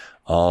say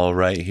all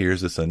right, here's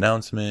this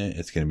announcement.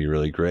 It's going to be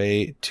really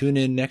great. Tune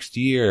in next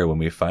year when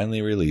we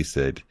finally release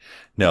it.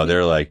 No,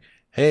 they're like,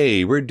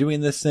 hey, we're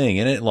doing this thing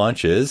and it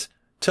launches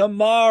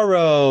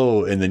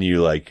tomorrow. And then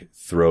you like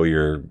throw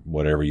your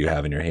whatever you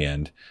have in your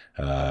hand,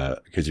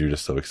 because you're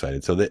just so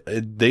excited. So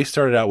they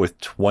started out with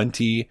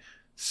 20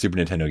 Super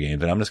Nintendo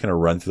games, and I'm just going to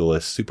run through the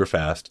list super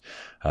fast.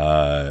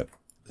 Some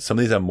of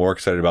these I'm more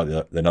excited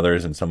about than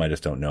others, and some I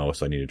just don't know,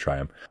 so I need to try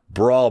them.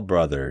 Brawl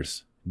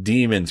Brothers,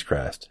 Demon's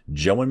Crest,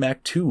 Joe and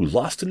Mac 2,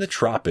 Lost in the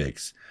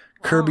Tropics,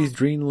 Kirby's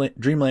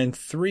Dreamland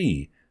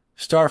 3,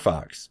 Star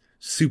Fox,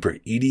 Super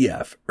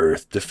EDF,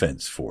 Earth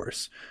Defense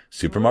Force,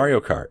 Super Mario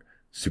Kart,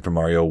 Super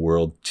Mario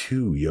World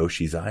 2,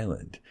 Yoshi's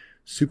Island,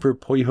 Super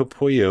Puyo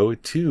Puyo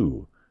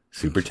 2,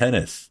 Super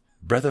Tennis,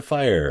 Breath of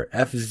Fire,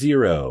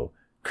 F-Zero,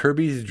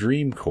 Kirby's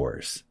Dream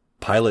Course,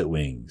 Pilot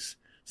Wings,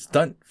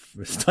 Stunt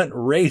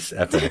Race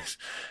FX,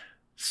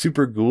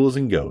 Super Ghouls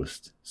and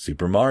Ghosts,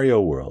 Super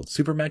Mario World,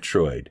 Super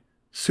Metroid,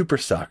 Super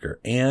Soccer,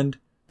 and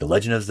The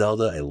Legend of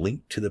Zelda: A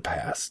Link to the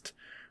Past,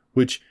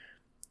 which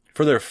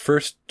for their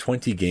first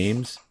 20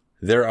 games,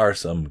 there are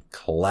some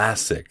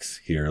classics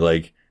here,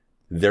 like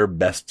their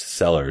best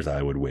sellers,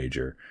 I would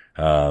wager.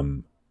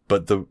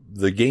 But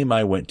the game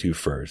I went to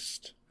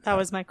first. That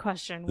was my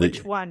question.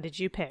 Which one did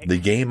you pick? The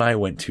game I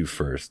went to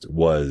first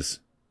was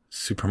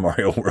Super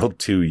Mario World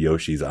 2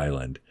 Yoshi's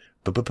Island.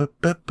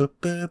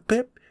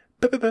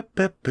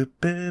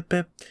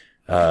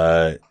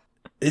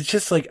 It's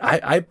just like,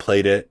 I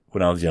played it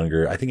when I was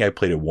younger. I think I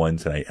played it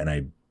once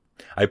and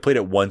I played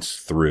it once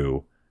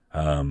through.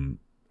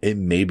 It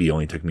maybe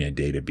only took me a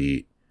day to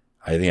beat.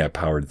 I think I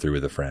powered through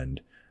with a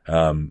friend.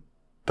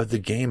 But the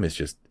game is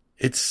just,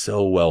 it's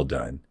so well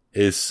done.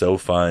 It is so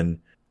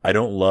fun. I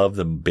don't love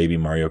the baby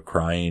Mario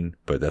crying,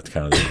 but that's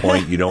kind of the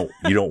point. You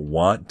don't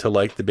want to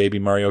like the baby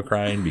Mario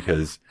crying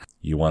because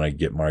you want to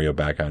get Mario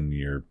back on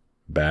your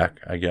back,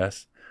 I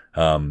guess.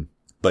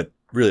 But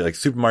really, like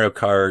Super Mario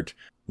Kart,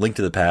 Link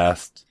to the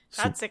Past.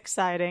 That's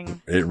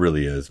exciting. It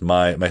really is.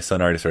 My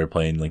son already started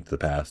playing Link to the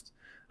Past.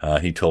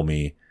 He told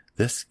me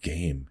this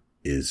game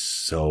is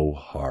so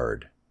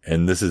hard.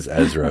 And this is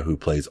Ezra who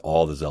plays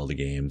all the Zelda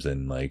games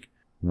and like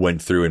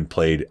went through and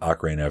played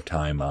Ocarina of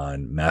Time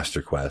on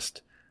Master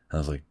Quest. And I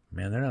was like,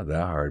 man, they're not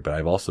that hard, but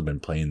I've also been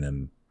playing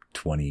them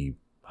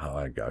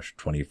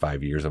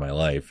 25 years of my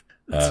life.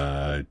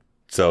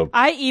 So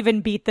I even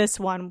beat this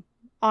one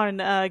on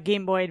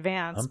Game Boy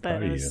Advance. I'm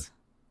proud of you.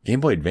 Game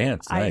Boy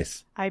Advance,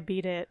 nice. I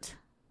beat it.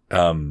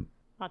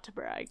 Not to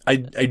brag. I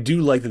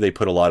do like that they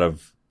put a lot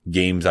of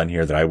games on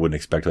here that I wouldn't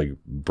expect, like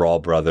Brawl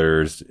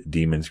Brothers,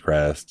 Demon's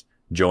Crest,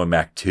 Joe and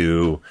Mac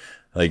 2,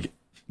 like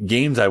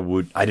games I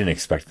didn't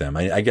expect them.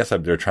 I guess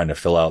they're trying to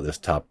fill out this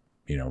top,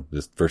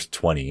 this first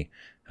 20.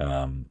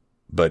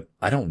 But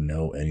I don't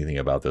know anything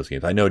about those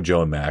games. I know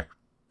Joe and Mac,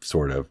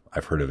 sort of.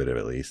 I've heard of it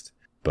at least.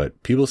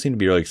 But people seem to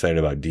be really excited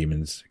about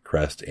Demon's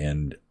Crest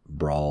and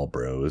Brawl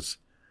Bros.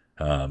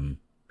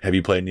 Have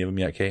you played any of them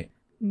yet, Kate?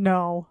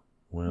 No.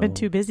 Well, been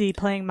too busy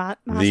playing Mass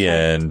The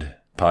end.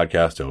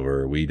 Podcast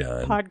over. We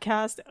done.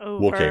 Podcast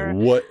over. Okay.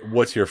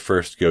 What's your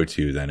first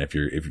go-to then? If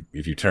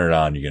you turn it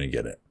on, you're gonna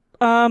get it.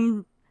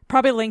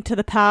 Probably Link to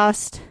the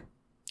Past.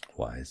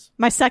 Wise.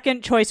 My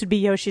second choice would be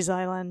Yoshi's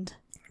Island.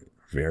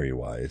 Very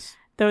wise.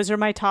 Those are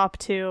my top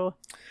two.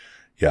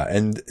 Yeah,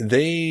 and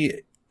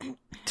they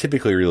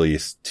typically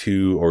release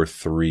 2 or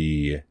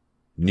 3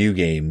 new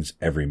games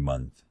every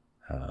month.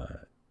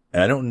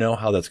 And I don't know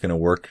how that's going to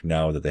work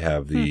now that they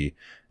have the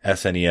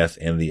SNES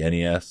and the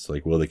NES.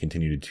 Like, will they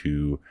continue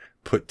to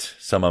put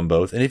some on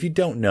both? And if you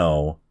don't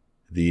know,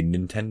 the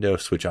Nintendo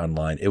Switch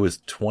Online, it was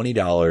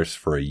 $20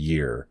 for a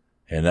year.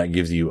 And that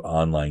gives you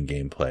online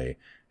gameplay.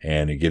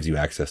 And it gives you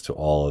access to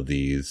all of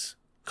these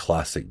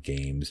classic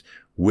games,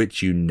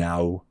 which you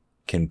now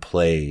can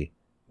play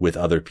with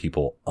other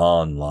people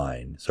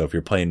online. So if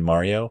you're playing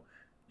Mario,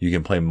 you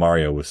can play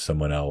Mario with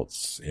someone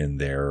else in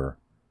the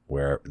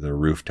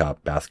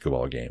rooftop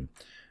basketball game,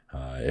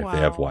 if they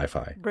have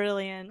Wi-Fi.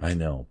 Brilliant. I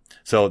know.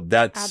 So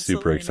that's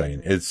Absolutely super exciting.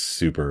 amazing. It's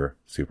super,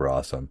 super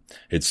awesome.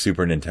 It's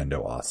Super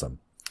Nintendo awesome.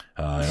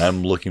 And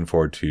I'm looking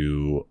forward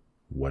to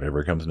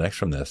whatever comes next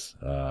from this.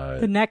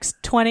 The next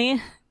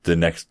 20.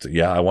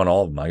 I want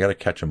all of them. I got to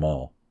catch them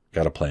all.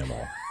 Got to play them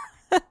all.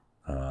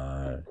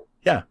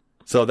 Yeah.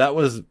 So that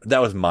was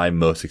my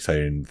most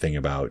exciting thing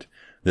about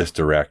this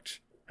Direct.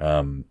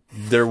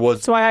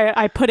 That's why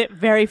I put it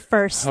very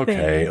first. Okay.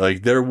 thing.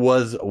 Like there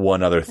was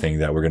one other thing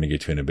that we're going to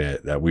get to in a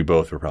bit that we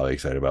both were probably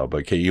excited about.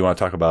 But Kate, you want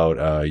to talk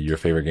about, your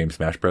favorite game,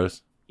 Smash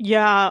Bros?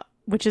 Yeah.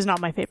 Which is not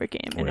my favorite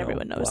game, and Well,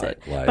 everyone knows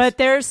it. lies. But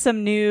there's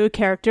some new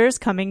characters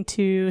coming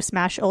to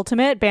Smash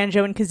Ultimate,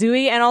 Banjo and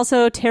Kazooie, and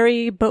also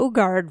Terry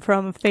Bogard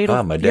from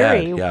Fatal My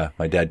Fury. dad. Yeah,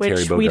 my dad, which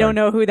Terry Bogard. we don't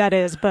know who that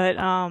is, but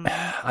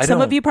some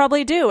of you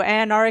probably do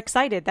and are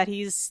excited that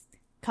he's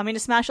coming to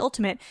Smash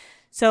Ultimate.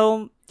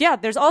 So yeah,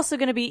 there's also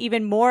going to be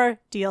even more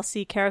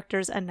DLC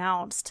characters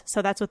announced.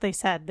 So that's what they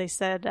said. They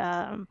said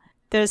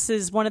this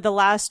is one of the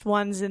last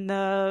ones in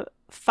the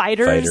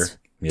Fighters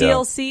Yeah.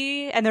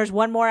 DLC, and there's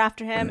one more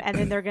after him, and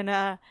then they're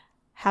gonna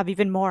have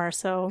even more.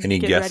 So Any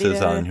get ready guesses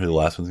to... on who the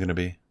last one's going to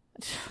be?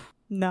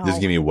 No.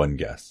 Just give me one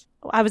guess.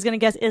 I was going to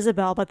guess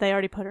Isabel, but they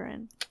already put her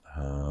in.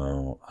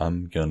 Oh,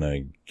 I'm going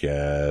to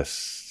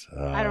guess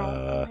I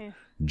don't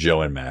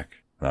Joe and Mac.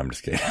 No, I'm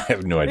just kidding. I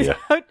have no idea.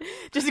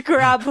 Just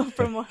grab them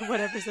from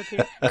whatever's up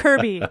here.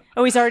 Kirby.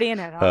 Oh, he's already in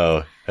it. Huh?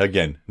 Oh,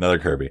 again, another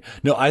Kirby.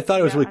 No, I thought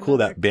it was really cool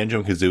another. that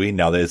Banjo-Kazooie,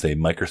 now that it's a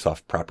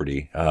Microsoft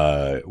property,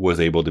 was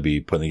able to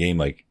be put in the game.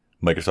 Like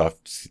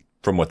Microsoft,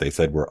 from what they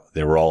said,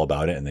 they were all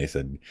about it, and they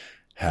said,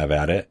 have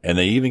at it. And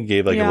they even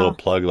gave like a little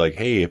plug, like,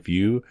 hey, if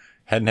you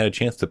hadn't had a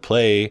chance to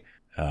play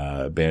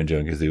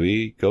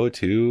Banjo-Kazooie, go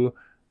to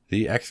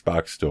the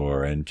Xbox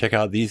store and check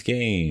out these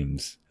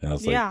games. And I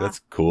was like, that's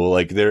cool.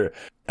 Like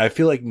I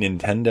feel like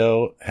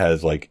Nintendo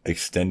has like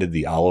extended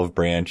the olive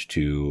branch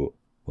to,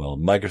 well,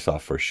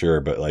 Microsoft for sure,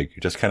 but like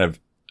just kind of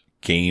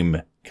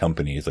game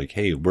companies like,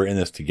 hey, we're in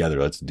this together.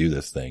 Let's do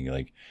this thing.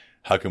 Like,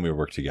 how can we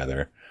work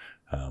together?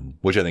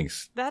 Which I think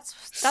that's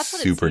what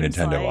super it seems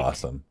Nintendo like.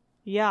 awesome.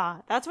 Yeah,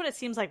 that's what it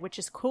seems like, which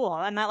is cool.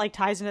 And that like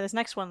ties into this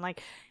next one,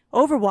 like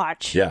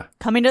Overwatch. Yeah.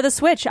 Coming to the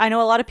Switch. I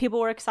know a lot of people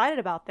were excited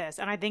about this,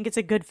 and I think it's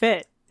a good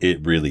fit.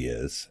 It really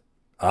is.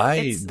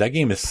 That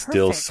game is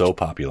still so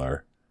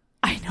popular.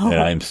 I know.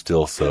 And I'm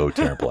still so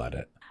terrible at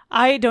it.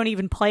 I don't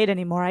even play it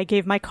anymore. I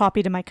gave my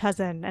copy to my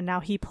cousin, and now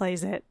he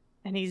plays it,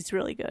 and he's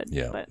really good.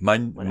 Yeah. But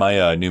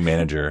my new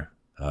manager,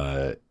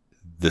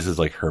 this is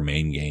like her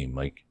main game.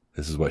 Like,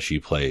 this is what she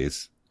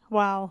plays.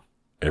 Wow.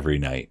 Every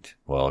night.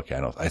 Well, okay,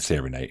 I say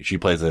every night. She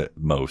plays it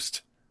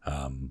most.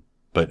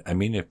 But I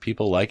mean, if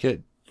people like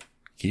it,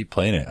 keep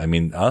playing it. I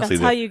mean, honestly,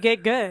 that's how you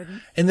get good.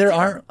 And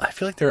I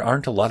feel like there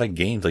aren't a lot of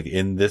games like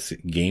in this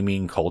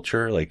gaming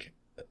culture, like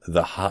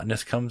the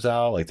hotness comes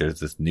out, like there's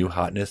this new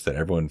hotness that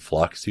everyone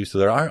flocks to. So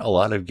there aren't a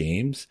lot of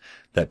games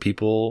that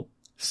people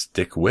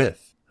stick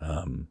with.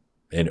 And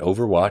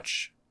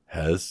Overwatch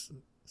has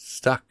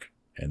stuck,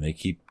 and they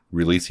keep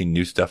releasing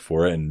new stuff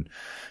for it and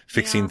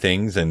fixing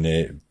things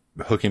and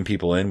hooking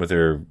people in with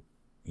their,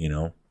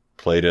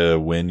 play to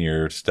win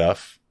your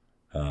stuff.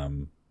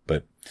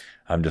 But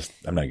I'm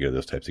not good at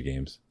those types of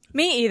games.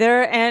 Me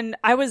either. And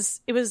it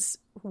was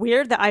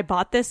weird that I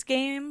bought this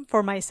game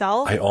for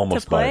myself. I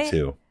almost bought it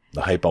too.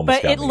 The hype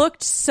almost got me. But it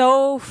looked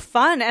so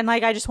fun. And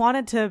like, I just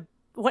wanted to,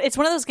 it's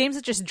one of those games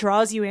that just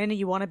draws you in and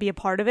you want to be a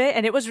part of it.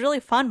 And it was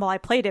really fun while I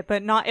played it,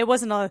 but it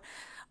wasn't a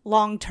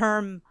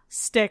long-term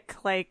stick,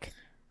 like,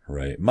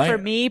 right. For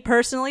me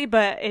personally,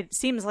 but it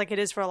seems like it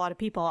is for a lot of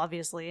people,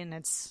 obviously. And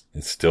it's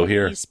still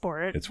here.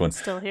 Esport. It's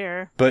still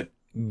here. But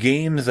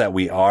games that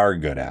we are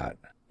good at,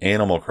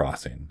 Animal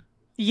Crossing.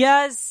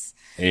 Yes.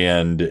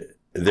 And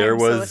there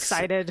was so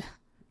excited.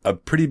 A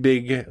pretty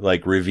big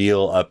like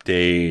reveal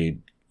update,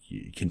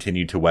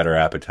 continued to whet our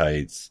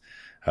appetites,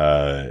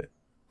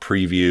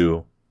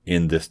 preview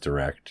in this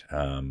direct.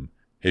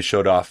 It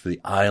showed off the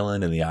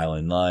island and the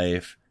island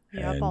life.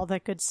 Yep, all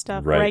that good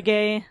stuff. Right.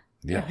 Reggae.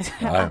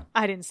 Yeah.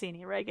 I didn't see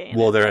any reggae.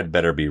 Well, there had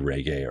better be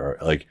reggae, or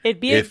like it'd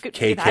be if good,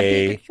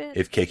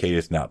 if KK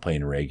is not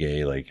playing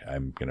reggae, like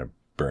I'm going to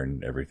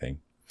burn everything.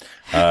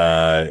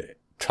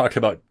 Talked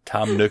about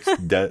Tom Nook's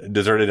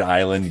Deserted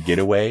Island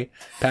Getaway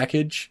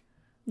package.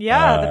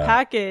 Yeah, the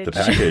package. The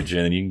package,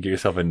 and then you can get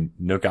yourself a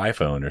Nook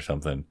iPhone or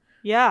something.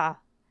 Yeah.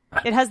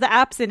 It has the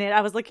apps in it.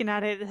 I was looking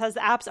at it. It has the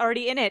apps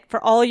already in it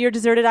for all your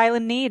Deserted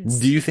Island needs.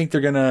 Do you think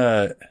they're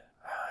gonna...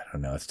 I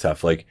don't know. It's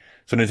tough. Like,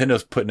 so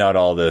Nintendo's putting out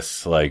all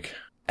this, like,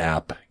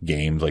 app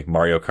games. Like,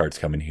 Mario Kart's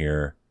coming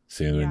here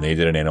soon. Yeah. They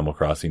did an Animal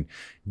Crossing.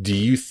 Do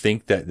you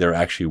think that there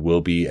actually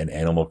will be an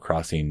Animal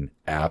Crossing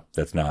app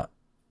that's not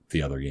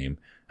the other game,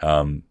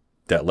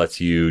 that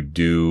lets you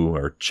do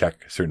or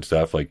check certain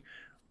stuff? Like,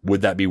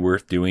 would that be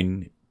worth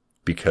doing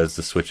because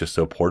the Switch is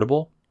so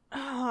portable?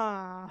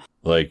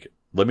 Like,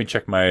 let me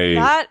check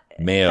my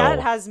mail. That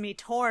has me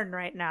torn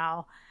right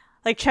now.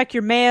 Like, check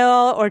your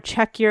mail or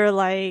check your,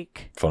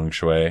 like... feng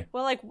shui.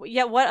 Well, like,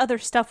 yeah, what other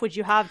stuff would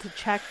you have to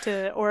check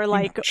or,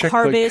 like, check,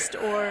 harvest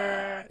like,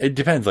 or... It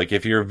depends. Like,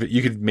 if you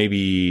could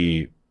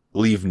maybe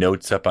leave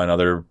notes up on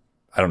other...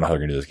 I don't know how they're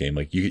going to do this game.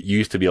 Like, you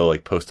used to be able to,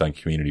 like, post on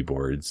community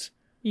boards.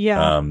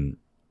 Yeah.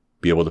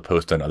 Be able to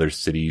post on other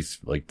cities,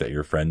 like, that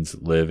your friends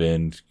live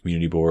in,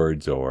 community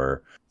boards,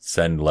 or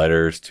send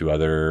letters to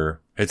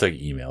other... It's like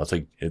email.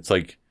 It's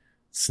like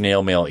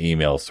snail mail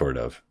email, sort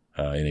of,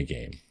 in a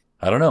game.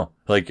 I don't know.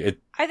 Like it.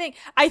 I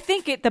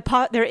think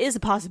there is a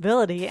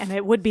possibility, and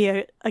it would be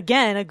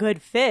a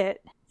good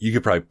fit. You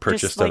could probably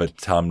purchase stuff at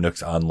Tom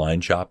Nook's online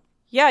shop.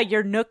 Yeah,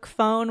 your Nook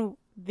phone,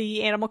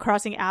 the Animal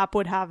Crossing app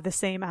would have the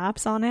same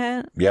apps on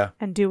it. Yeah.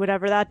 And do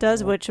whatever that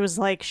does, which was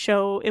like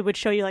it would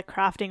show you like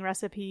crafting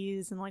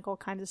recipes and like all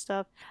kinds of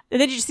stuff.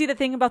 And then did you see the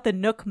thing about the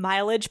Nook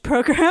mileage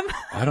program?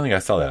 I don't think I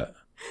saw that.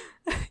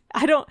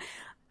 I don't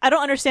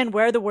understand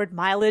where the word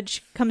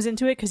mileage comes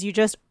into it, because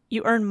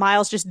you earn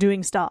miles just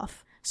doing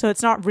stuff. So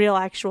it's not real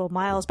actual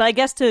miles. But I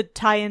guess to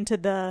tie into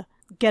the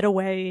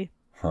getaway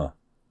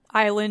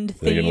island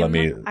theme, They're gonna let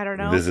me I don't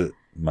know. visit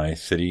my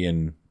city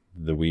in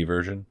the Wii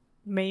version?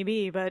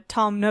 Maybe, but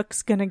Tom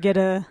Nook's gonna get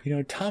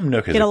Tom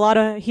Nook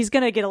is he's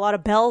gonna get a lot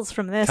of bells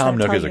from this. Tom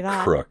Nook is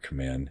a crook,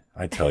 man.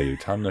 I tell you,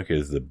 Tom Nook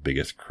is the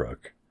biggest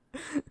crook.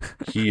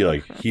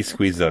 He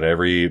squeezes out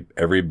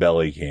every bell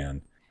he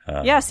can.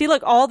 Yeah, see,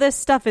 look, all this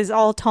stuff is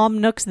all Tom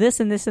Nook's this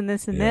and this and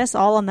this and this,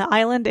 all on the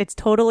island. It's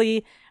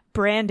totally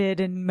branded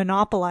and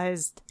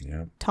monopolized.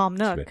 Yeah. Tom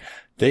Nook.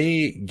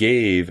 They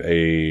gave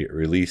a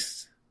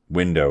release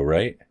window,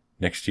 right?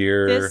 Next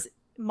year. This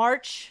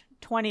March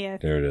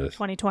 20th. There it is.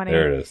 2020.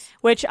 There it is.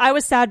 Which I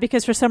was sad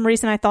because for some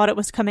reason I thought it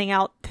was coming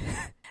out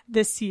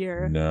this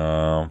year.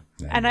 No.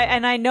 And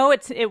I know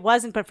it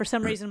wasn't, but for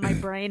some reason my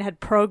brain had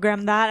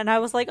programmed that, and I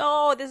was like,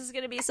 "Oh, this is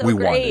going to be so great."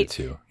 We wanted it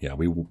to. Yeah,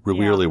 we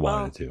really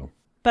wanted it to.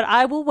 But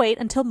I will wait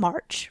until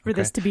March for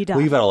this to be done.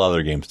 We've got a lot of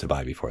other games to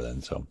buy before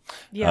then, so.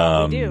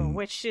 Yeah, we do.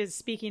 Which is,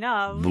 speaking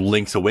of,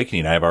 Link's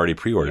Awakening. I've already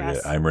pre-ordered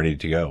it. I'm ready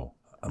to go.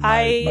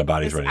 My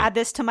body's ready. Add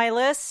this to my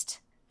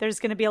list.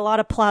 There's going to be a lot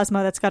of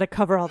plasma that's got to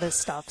cover all this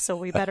stuff, so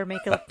we better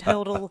make a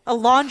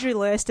laundry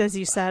list, as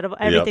you said, of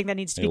everything that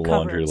needs to be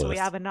covered, so we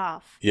have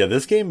enough. Yeah,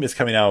 this game is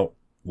coming out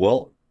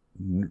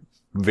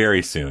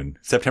very soon,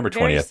 September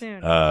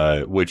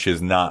 20th, which is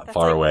not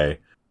far away.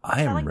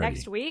 I am ready.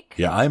 Next week?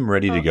 Yeah, I'm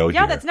ready to go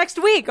here. Yeah, that's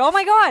next week. Oh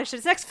my gosh,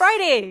 it's next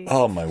Friday.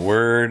 Oh my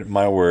word.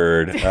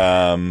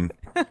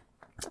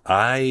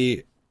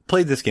 I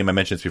played this game. I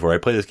mentioned this before. I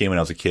played this game when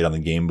I was a kid on the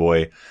Game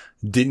Boy.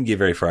 Didn't get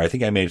very far. I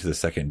think I made it to the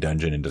second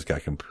dungeon and just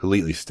got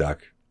completely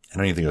stuck. I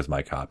don't even think it was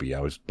my copy. I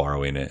was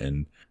borrowing it,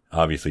 and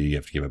obviously you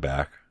have to give it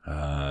back.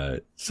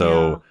 I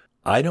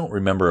don't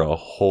remember a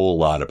whole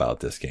lot about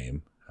this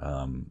game.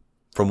 From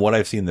what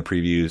I've seen in the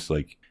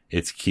previews,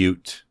 it's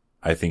cute.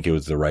 I think it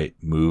was the right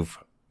move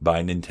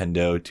by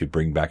Nintendo to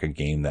bring back a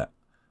game that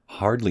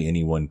hardly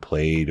anyone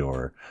played,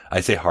 or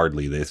I say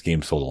hardly, this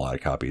game sold a lot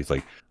of copies.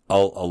 A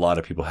lot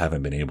of people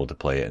haven't been able to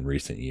play it in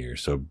recent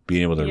years. So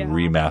being able to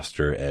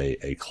remaster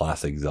a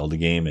classic Zelda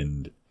game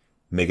and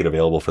make it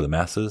available for the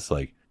masses,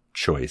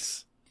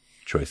 choice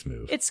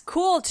move. It's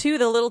cool too,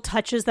 the little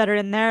touches that are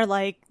in there,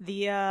 like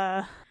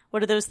the,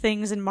 what are those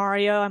things in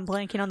Mario? I'm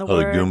blanking on the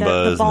word. The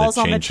Goombas, the balls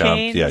and the on the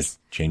chain chains. Yeah,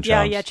 chain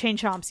chomps. Yeah, chain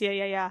chomps.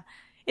 Yeah.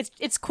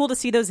 It's cool to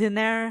see those in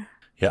there.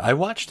 Yeah, I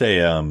watched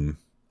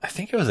I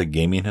think it was a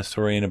gaming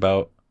historian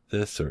about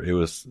this, or it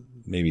was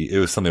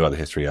something about the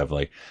history of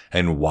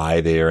and why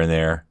they are in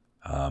there.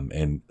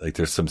 And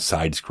there's some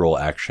side scroll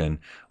action.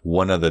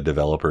 One of the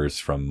developers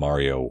from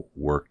Mario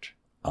worked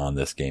on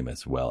this game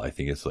as well. I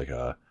think it's I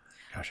can't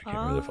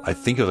remember. I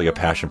think it was a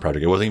passion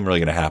project. It wasn't even really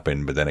going to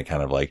happen, but then it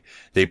kind of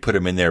they put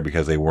him in there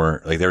because they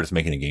weren't they were just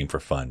making a game for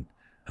fun.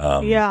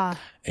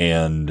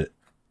 And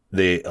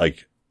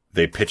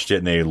they pitched it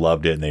and they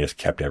loved it and they just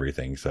kept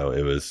everything. So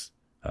it was,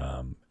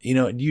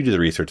 you do the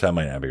research. That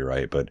might not be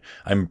right, but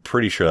I'm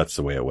pretty sure that's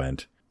the way it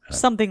went.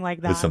 Something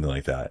like that. It's something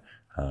like that.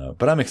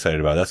 But I'm excited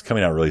about it. That's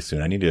coming out really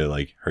soon. I need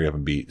to hurry up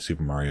and beat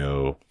Super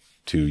Mario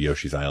 2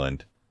 Yoshi's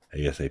Island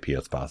ASAP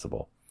as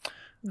possible.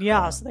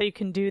 Yeah. So that you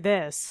can do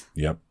this.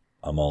 Yep.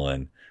 I'm all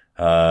in.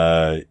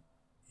 A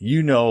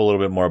little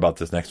bit more about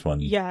this next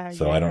one. Yeah.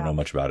 So I don't know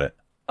much about it.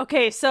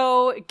 Okay.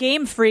 So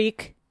Game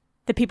Freak,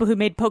 the people who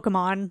made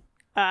Pokemon,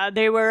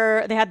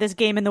 they had this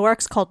game in the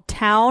works called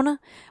Town.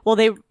 Well,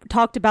 they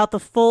talked about the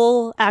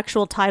full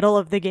actual title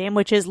of the game,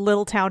 which is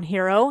Little Town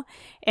Hero.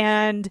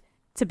 And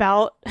it's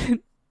about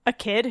a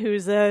kid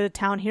who's a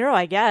town hero,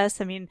 I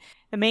guess. I mean,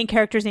 the main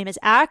character's name is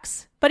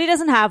Axe, but he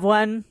doesn't have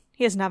one.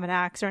 He doesn't have an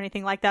axe or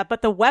anything like that.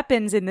 But the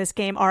weapons in this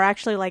game are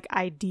actually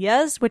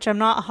ideas, which I'm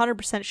not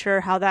 100%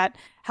 sure how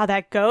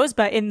that goes.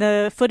 But in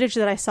the footage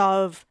that I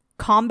saw of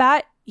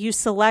combat, you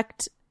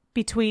select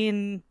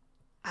between,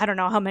 I don't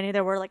know how many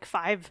there were,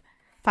 five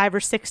or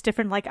six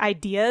different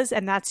ideas,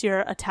 and that's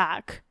your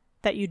attack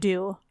that you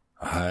do.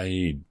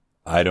 I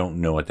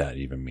don't know what that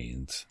even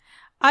means.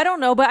 I don't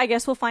know, but I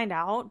guess we'll find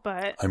out.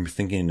 But I'm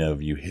thinking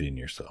of you hitting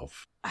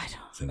yourself.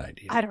 It's an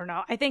idea. I don't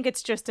know. I think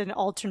it's just an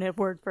alternate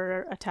word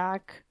for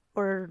attack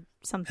or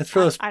something. It's for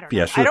those, I don't know.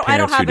 Yeah, it's for the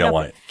parents who don't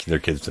want their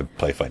kids to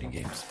play fighting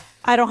games.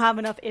 I don't have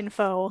enough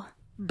info,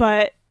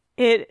 but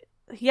it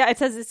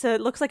says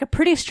it looks like a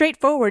pretty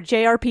straightforward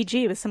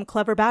JRPG with some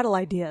clever battle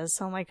ideas.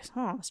 So I'm like,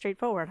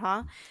 straightforward,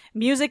 huh?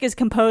 Music is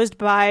composed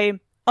by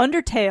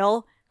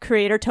Undertale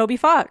creator Toby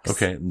Fox.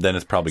 Okay, then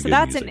it's probably good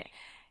music.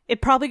 It's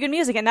probably good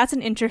music, and that's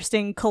an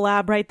interesting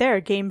collab right there.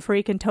 Game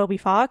Freak and Toby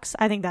Fox.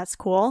 I think that's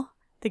cool.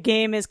 The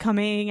game is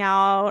coming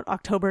out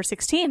October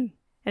 16,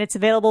 and it's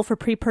available for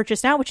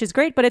pre-purchase now, which is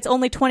great, but it's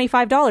only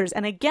 $25.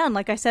 And again,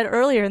 like I said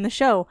earlier in the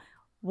show,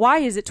 why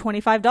is it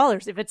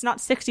 $25? If it's not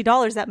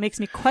 $60, that makes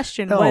me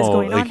question what is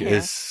going on here.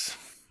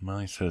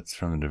 I said it's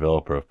from the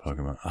developer of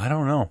Pokemon. I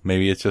don't know.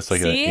 Maybe it's just an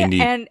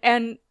indie.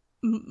 And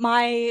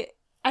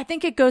I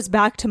think it goes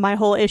back to my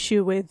whole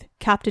issue with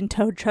Captain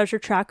Toad Treasure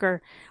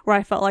Tracker, where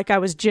I felt like I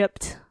was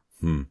gypped.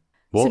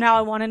 Well, so now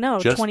I want to know,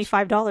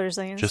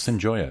 $25. Just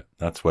enjoy it.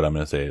 That's what I'm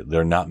going to say.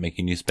 They're not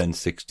making you spend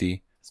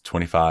 $60. It's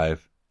 $25,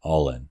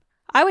 all in.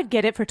 I would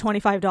get it for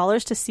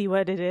 $25 to see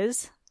what it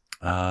is.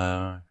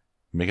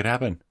 Make it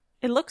happen.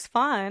 It looks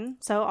fun.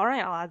 So, all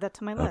right, I'll add that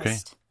to my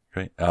list.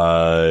 Okay,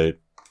 great.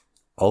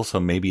 also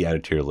maybe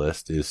added to your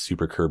list is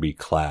Super Kirby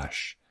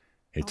Clash.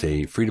 It's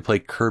a free-to-play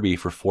Kirby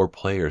for 4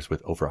 players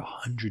with over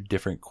 100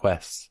 different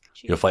quests.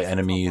 You'll fight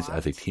enemies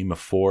as a team of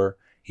 4,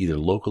 either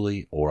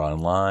locally or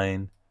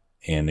online.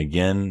 And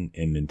again,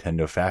 in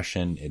Nintendo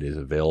fashion, it is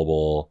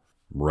available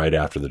right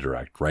after the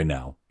Direct, right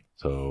now.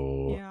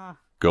 So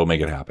go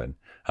make it happen.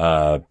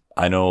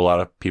 I know a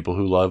lot of people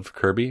who love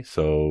Kirby,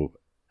 so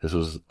this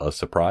was a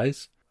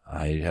surprise.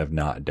 I have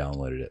not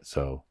downloaded it,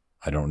 so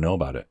I don't know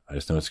about it. I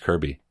just know it's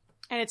Kirby.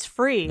 And it's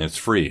free. And it's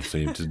free, so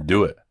you just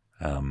do it.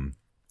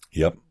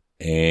 Yep.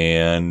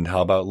 And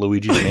how about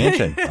Luigi's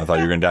Mansion? I thought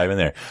you were going to dive in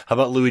there. How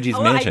about Luigi's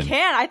Mansion? I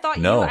can. I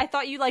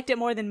thought you liked it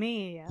more than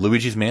me.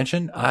 Luigi's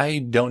Mansion? I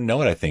don't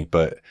know it, I think,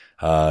 but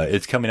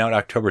it's coming out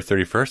October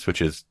 31st,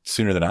 which is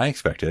sooner than I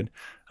expected.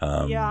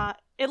 Yeah,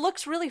 it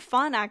looks really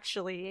fun,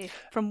 actually,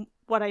 from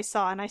what I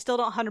saw, and I still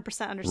don't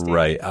 100% understand.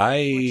 Right.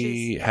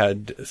 I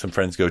had some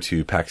friends go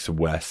to PAX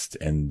West,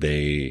 and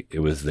it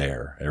was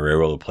there. They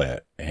were able to play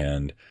it,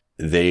 and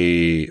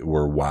they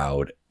were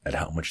wowed at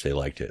how much they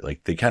liked it.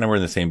 Like, they kind of were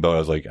in the same boat. I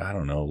was like, I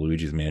don't know,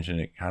 Luigi's Mansion,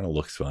 it kind of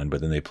looks fun.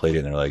 But then they played it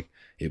and they're like,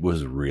 it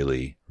was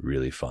really,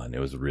 really fun. It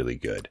was really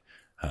good.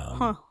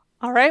 All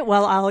right.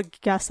 Well,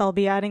 I'll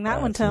be adding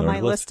that one to my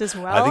list as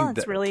well. I think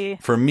it's really,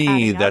 for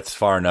me, that's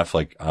far enough.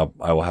 Like,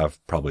 I will have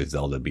probably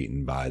Zelda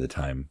beaten by the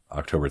time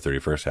October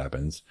 31st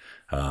happens.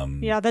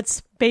 Yeah,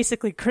 that's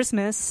basically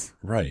Christmas.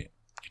 Right.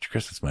 Get your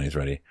Christmas monies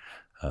ready.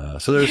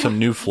 So there's some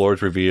new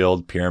floors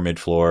revealed: Pyramid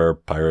Floor,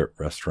 Pirate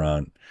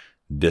Restaurant,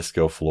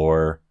 Disco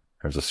Floor.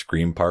 There's a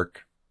Scream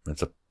Park.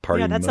 That's a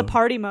party mode. Yeah, that's a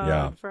party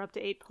mode for up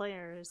to 8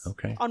 players.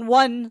 Okay. On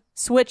one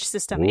Switch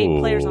system, 8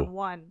 players on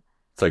one.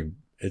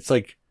 It's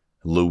like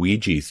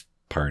Luigi's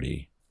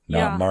Party,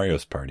 not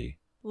Mario's Party.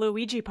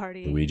 Luigi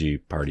Party. Luigi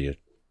Party at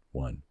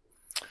 1.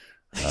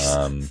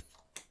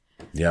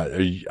 Yeah,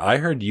 I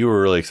heard you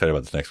were really excited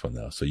about this next one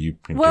though. So you.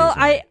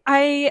 Well,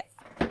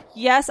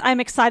 yes, I'm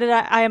excited.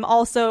 I'm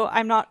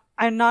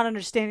not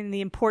understanding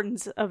the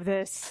importance of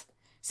this.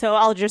 So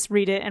I'll just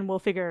read it and we'll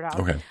figure it out.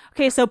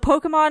 Okay, so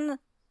Pokemon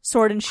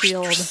Sword and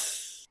Shield.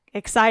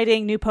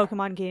 Exciting new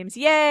Pokemon games.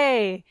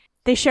 Yay!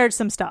 They shared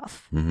some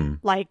stuff. Mm-hmm.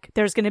 Like,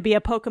 there's going to be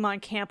a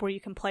Pokemon camp where you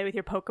can play with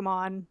your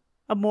Pokemon,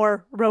 a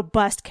more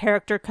robust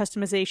character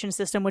customization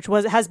system, which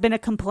has been a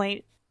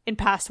complaint in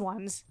past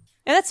ones.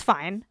 And that's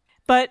fine.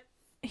 But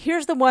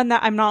here's the one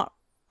that I'm not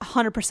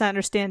 100%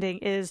 understanding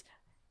is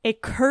a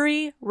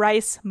curry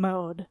rice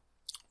mode.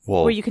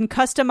 Whoa. Where you can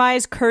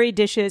customize curry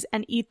dishes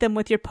and eat them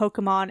with your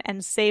Pokemon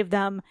and save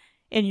them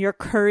in your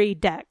curry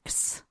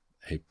decks.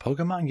 Hey,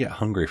 Pokemon get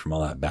hungry from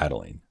all that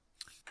battling.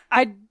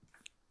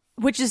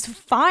 Which is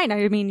fine.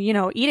 I mean,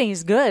 eating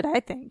is good, I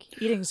think.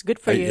 Eating is good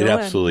for you. It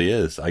absolutely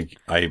is.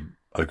 I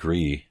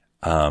agree.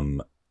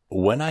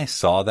 When I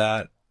saw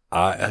that,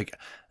 I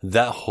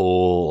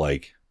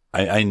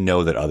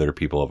know that other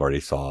people have already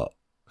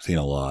seen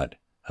a lot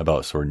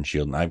about Sword and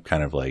Shield, and I'm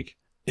kind of like,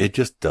 it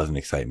just doesn't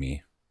excite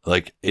me.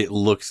 Like, it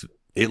looks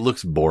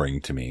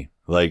boring to me.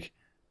 Like,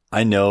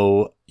 I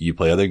know you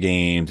play other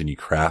games and you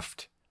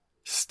craft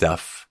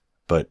stuff,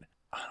 but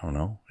I don't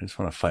know. I just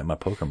want to fight my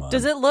Pokemon.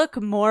 Does it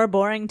look more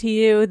boring to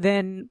you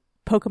than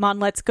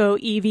Pokemon Let's Go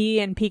Eevee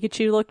and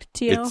Pikachu looked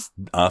to you?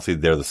 Honestly,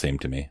 they're the same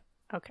to me.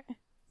 Okay.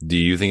 Do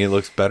you think it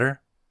looks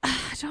better?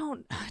 I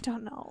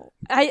don't know.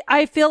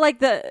 I feel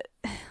like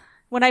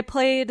when I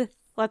played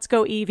Let's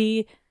Go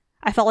Eevee,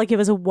 I felt like it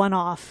was a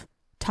one-off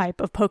type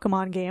of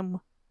Pokemon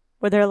game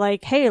where they're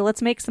like, hey,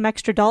 let's make some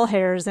extra doll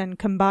hairs and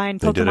combine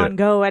Pokemon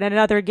Go and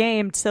another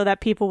game so that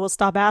people will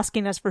stop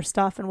asking us for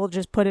stuff and we'll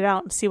just put it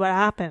out and see what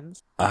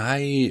happens.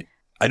 I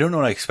don't know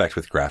what I expect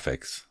with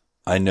graphics.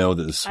 I know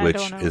that the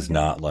Switch is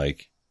not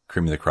like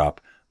cream of the crop,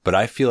 but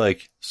I feel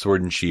like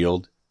Sword and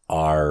Shield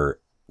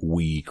are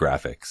Wii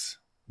graphics,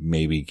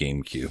 maybe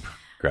GameCube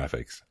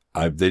graphics.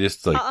 They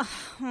just they're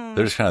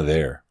just kind of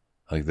there.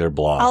 Like, they're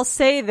blah. I'll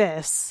say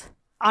this.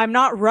 I'm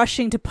not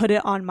rushing to put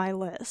it on my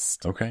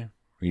list. Okay.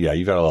 Yeah,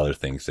 you've got a lot of other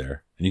things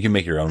there. And you can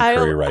make your own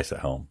curry rice at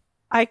home.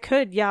 I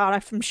could, yeah.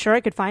 I'm sure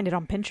I could find it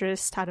on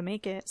Pinterest how to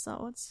make it.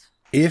 So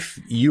If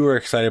you are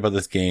excited about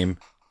this game,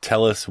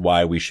 tell us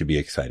why we should be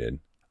excited.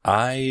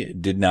 I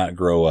did not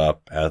grow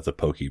up as a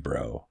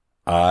Pokebro.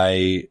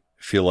 I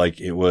feel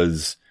like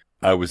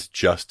I was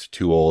just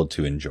too old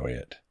to enjoy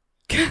it.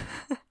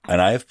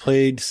 And I have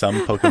played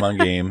some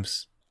Pokemon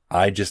games.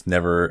 I just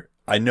never,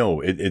 I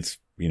know it's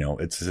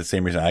the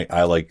same reason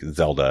I like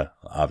Zelda,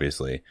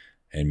 obviously.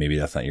 And maybe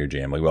that's not your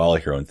jam. Like, we all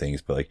like our own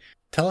things, but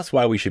tell us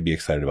why we should be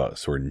excited about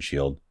Sword and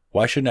Shield.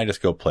 Why shouldn't I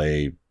just go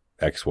play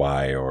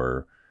XY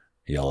or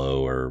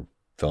Yellow or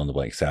fill in the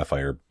blank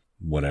Sapphire,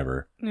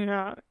 whatever?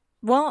 Yeah.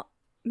 Well,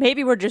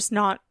 maybe we're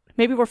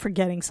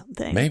forgetting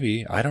something.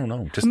 Maybe. I don't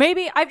know.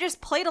 Maybe I've just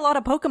played a lot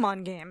of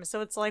Pokemon games.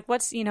 So it's like, none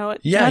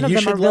of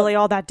them are really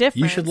all that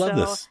different. You should love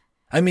this.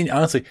 I mean,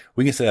 honestly,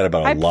 we can say that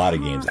about a lot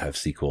of games that have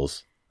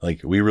sequels.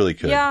 Like, we really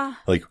could. Yeah.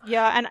 Like,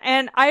 yeah,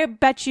 and I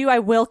bet you I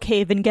will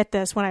cave and get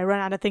this when I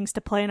run out of things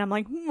to play, and I'm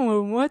like,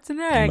 what's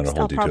next?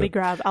 I'll probably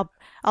grab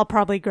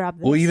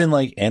this. well, even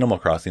like Animal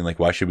Crossing, like,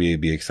 why should we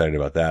be excited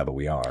about that? But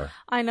we are.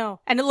 I know.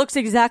 And it looks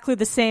exactly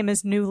the same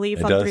as New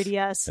Leaf on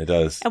 3DS. It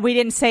does. And we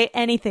didn't say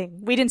anything.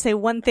 We didn't say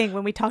one thing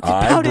when we talked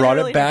about it. I brought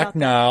it back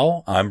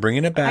now. I'm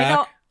bringing it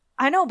back.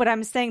 I know, but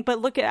I'm saying, but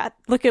look at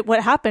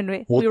what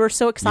happened. We were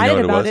so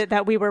excited about it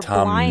that we were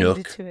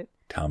blind to it.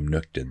 Tom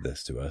Nook did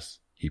this to us.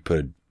 He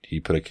put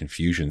a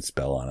confusion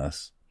spell on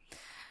us.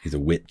 He's a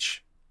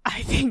witch.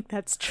 I think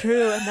that's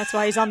true, and that's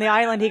why he's on the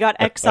island. He got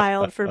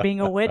exiled for being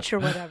a witch or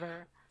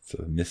whatever. It's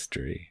a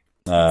mystery.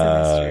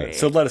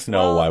 So let us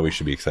know why we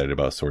should be excited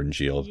about Sword and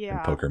Shield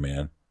and Poker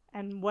Man.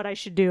 And what I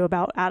should do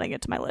about adding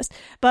it to my list.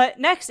 But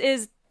next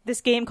is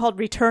this game called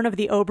Return of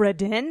the Obra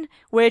Dinn,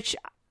 which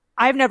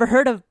I've never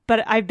heard of,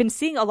 but I've been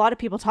seeing a lot of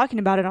people talking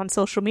about it on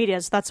social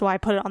media, so that's why I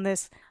put it on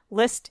this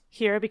list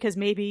here, because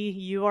maybe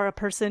you are a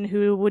person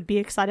who would be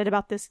excited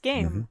about this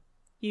game. Mm-hmm.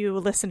 You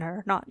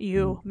listener, not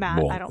you,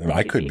 Matt. Well, I don't think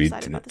I could be.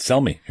 Sell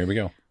me. Here we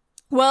go.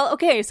 Well,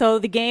 okay, so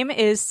the game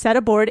is set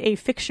aboard a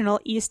fictional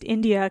East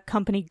India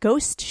Company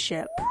ghost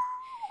ship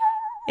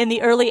in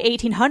the early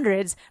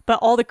 1800s, but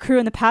all the crew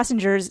and the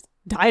passengers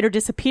died or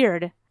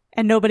disappeared,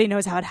 and nobody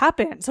knows how it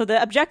happened. So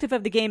the objective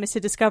of the game is to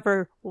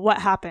discover what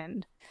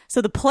happened.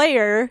 So the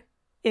player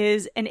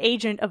is an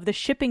agent of the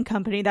shipping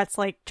company that's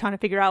like trying to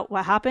figure out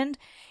what happened.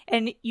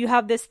 And you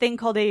have this thing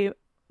called a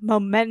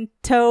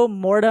memento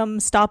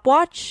mortem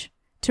stopwatch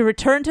to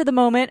return to the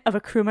moment of a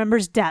crew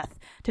member's death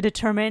to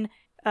determine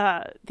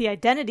the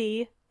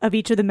identity of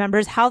each of the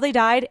members, how they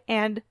died,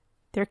 and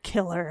their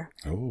killer.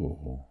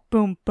 Oh.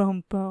 Boom,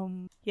 boom,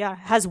 boom. Yeah,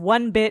 has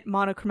 1-bit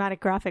monochromatic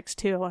graphics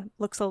too. It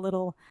looks a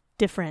little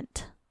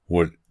different.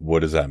 What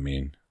does that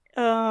mean?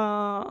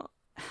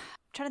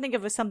 Trying to think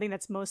of something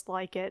that's most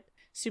like it.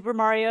 Super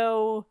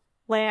Mario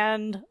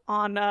Land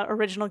on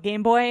original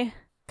Game Boy,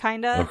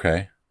 kinda.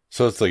 Okay,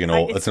 so it's like an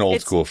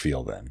old school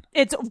feel then.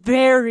 It's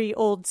very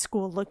old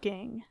school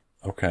looking.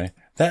 Okay,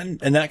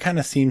 that kind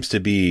of seems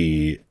to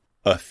be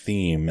a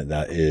theme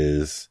that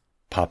is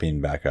popping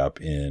back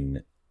up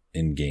in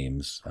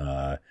games.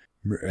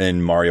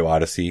 In Mario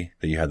Odyssey,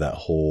 that you had that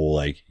whole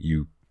like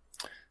you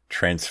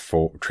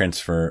transformed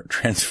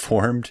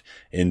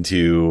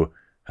into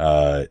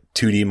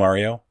 2D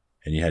Mario.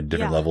 And you had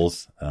different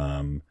levels.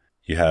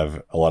 You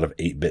have a lot of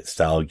 8-bit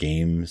style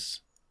games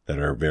that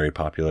are very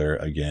popular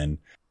again.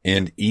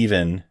 And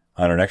even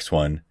on our next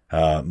one,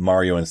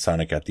 Mario and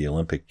Sonic at the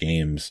Olympic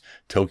Games,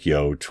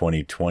 Tokyo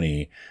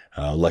 2020,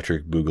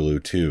 Electric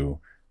Boogaloo 2.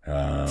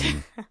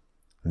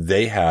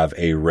 They have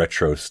a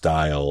retro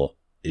style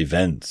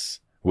events,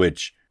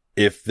 which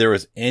if there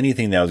was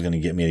anything that was going to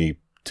get me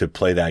to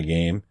play that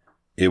game,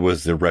 it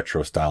was the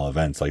retro style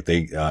events. Like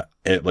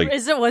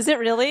was it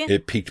really?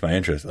 It piqued my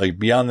interest. Like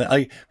beyond that,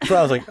 like before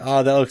I was like,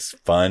 oh, that looks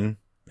fun.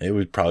 It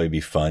would probably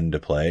be fun to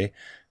play,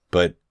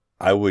 but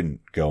I wouldn't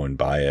go and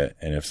buy it.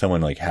 And if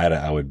someone like had it,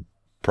 I would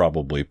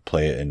probably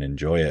play it and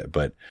enjoy it.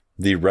 But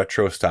the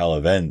retro style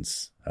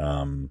events,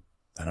 I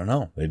don't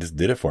know. They just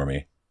did it for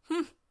me.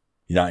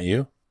 Not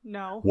you?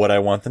 No. What I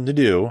want them to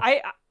do.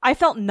 I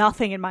felt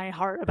nothing in my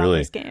heart about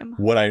this game.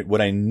 What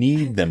I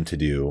need them to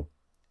do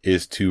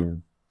is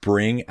to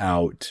bring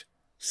out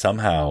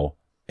somehow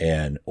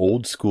an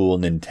old school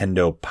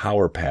Nintendo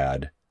Power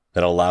Pad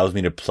that allows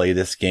me to play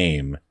this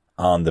game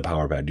on the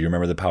Power Pad. Do you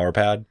remember the Power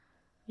Pad?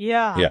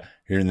 Yeah. Yeah.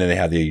 And then they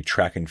have the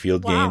track and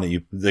field game that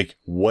you like.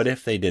 What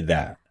if they did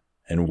that?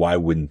 And why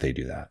wouldn't they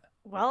do that?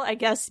 Well, I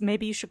guess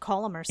maybe you should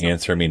call them or something.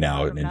 Answer me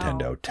now,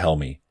 Nintendo. Tell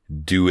me.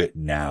 Do it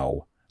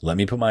now. Let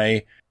me put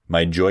my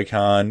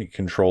Joy-Con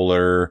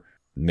controller,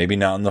 maybe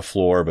not on the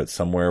floor, but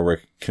somewhere where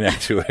I can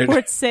connect to it. Where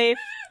it's safe.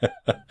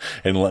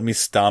 And let me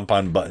stomp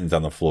on buttons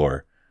on the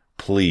floor,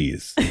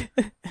 please.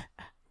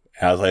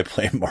 As I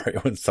play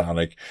Mario and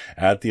Sonic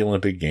at the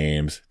Olympic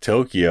Games,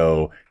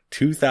 Tokyo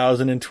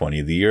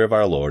 2020, the year of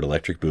our Lord,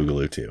 Electric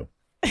Boogaloo 2.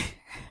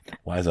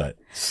 Why is that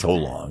so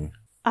long?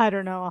 I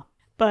don't know,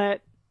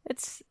 but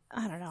it's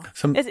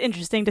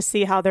interesting to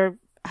see how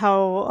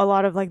a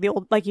lot of like the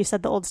old, like you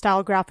said, the old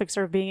style graphics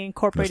are being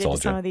incorporated into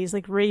some of these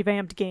like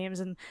revamped games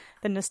and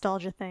the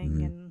nostalgia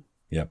thing. And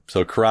yep.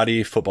 So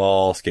karate,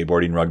 football,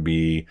 skateboarding,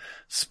 rugby,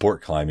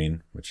 sport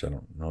climbing, which I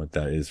don't know what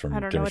that is from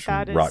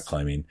rock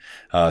climbing,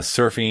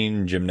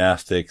 surfing,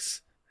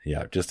 gymnastics.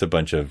 Yeah. Just a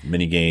bunch of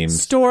mini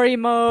games. Story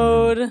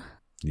mode.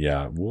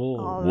 Yeah. We'll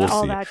see.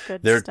 All that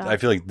good stuff. I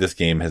feel like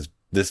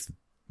this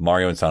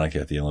Mario and Sonic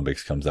at the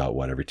Olympics comes out,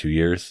 every 2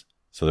 years?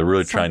 So they're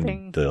really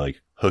trying to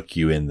like hook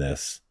you in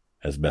this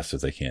as best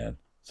as they can.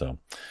 So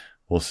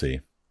we'll see.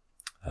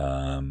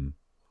 And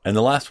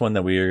the last one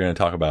that we are going to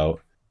talk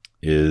about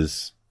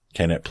is,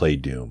 can it play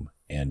Doom?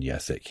 And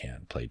yes, it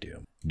can play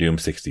Doom. Doom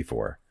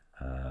 64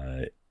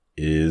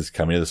 is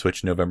coming to the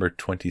Switch November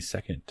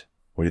 22nd.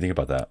 What do you think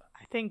about that?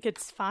 I think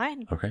it's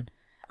fine. Okay.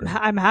 Great.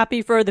 I'm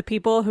happy for the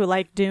people who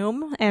like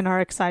Doom and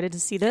are excited to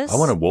see this. I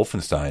want a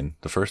Wolfenstein,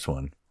 the first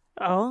one.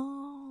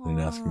 Oh. You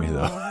didn't ask me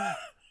though.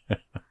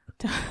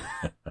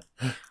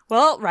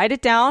 Well, write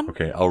it down.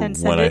 Okay, I'll and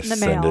send when it I in the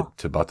send mail. it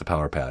to about the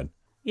Power Pad.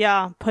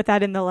 Yeah, put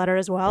that in the letter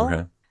as well.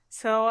 Okay.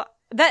 So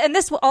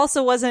this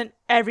also wasn't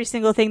every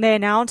single thing they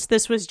announced.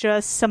 This was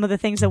just some of the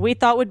things that we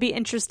thought would be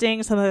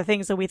interesting, some of the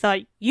things that we thought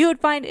you would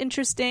find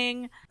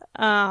interesting.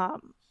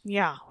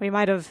 Yeah, we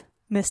might have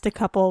missed a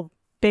couple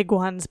big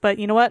ones, but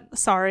you know what?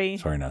 Sorry.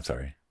 Sorry, not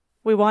sorry.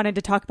 We wanted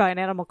to talk about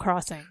Animal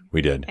Crossing.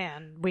 We did.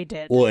 And we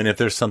did. Well, and if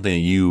there's something that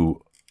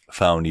you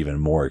found even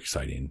more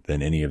exciting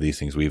than any of these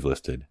things we've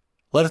listed,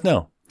 let us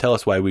know. Tell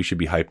us why we should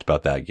be hyped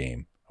about that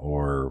game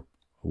or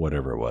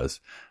whatever it was.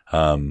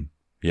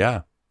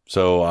 Yeah.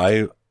 So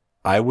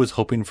I was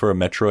hoping for a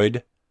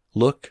Metroid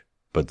look,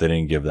 but they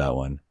didn't give that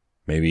one.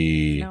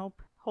 Maybe.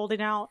 Nope. Holding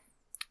out.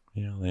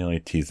 They only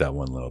teased that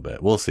one little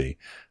bit. We'll see.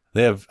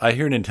 I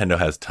hear Nintendo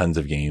has tons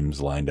of games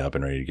lined up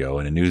and ready to go,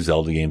 and a new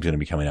Zelda game is going to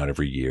be coming out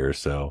every year.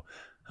 So,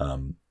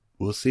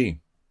 we'll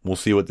see. We'll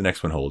see what the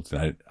next one holds.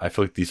 And I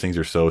feel like these things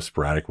are so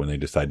sporadic when they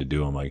decide to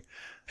do them. Like,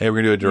 hey,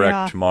 we're going to do a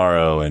direct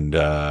tomorrow. And,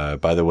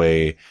 by the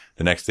way,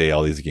 the next day,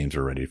 all these games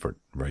are ready to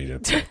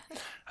play.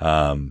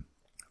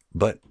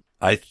 But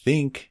I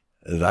think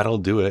that'll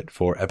do it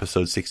for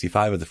episode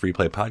 65 of the Free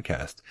Play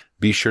Podcast.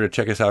 Be sure to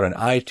check us out on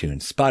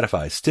iTunes,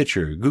 Spotify,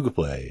 Stitcher, Google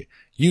Play,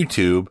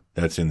 YouTube.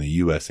 That's in the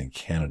US and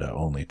Canada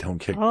only.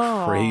 Don't get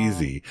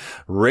crazy.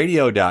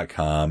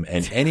 Radio.com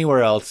and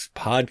anywhere else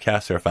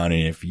podcasts are found.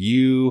 And if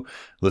you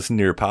listen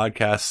to your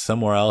podcast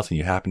somewhere else and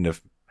you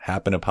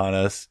happen upon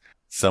us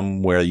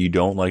somewhere you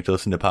don't like to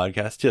listen to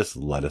podcasts, just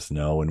let us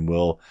know and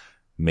we'll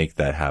make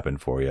that happen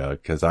for you.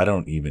 Cause I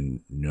don't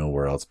even know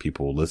where else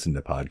people listen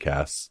to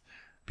podcasts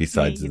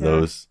besides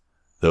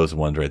those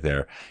ones right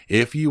there.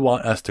 If you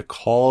want us to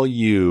call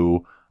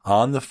you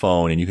on the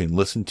phone and you can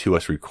listen to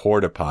us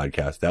record a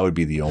podcast, that would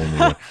be the only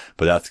one,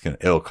 but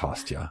it'll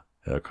cost you.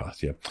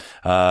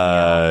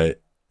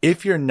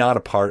 If you're not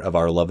a part of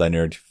our Love Thy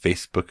Nerd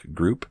Facebook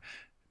group,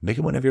 make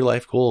it one of your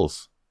life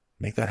goals.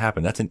 Make that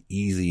happen. That's an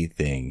easy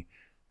thing.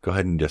 Go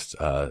ahead and just,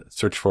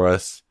 search for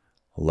us,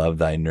 Love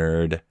Thy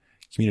Nerd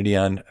community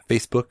on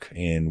Facebook,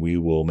 and we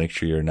will make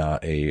sure you're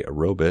not a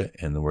robot,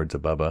 in the words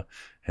of Bubba,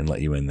 and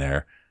let you in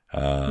there.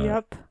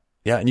 Yep.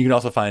 Yeah, and you can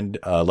also find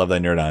Love Thy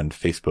Nerd on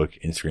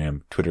Facebook,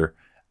 Instagram, Twitter.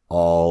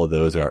 All of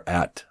those are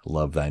at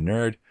Love Thy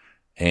Nerd.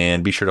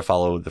 And be sure to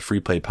follow the Free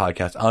Play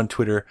Podcast on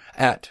Twitter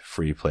at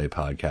Free Play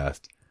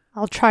Podcast.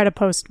 I'll try to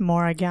post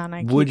more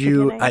again. Would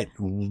you?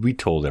 We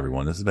told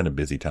everyone this has been a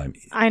busy time.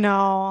 I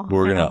know.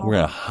 We're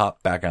gonna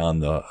hop back on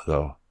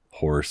the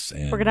horse,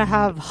 and we're gonna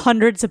have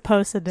hundreds of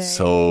posts a day.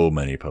 So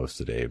many posts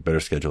a day.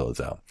 Better schedule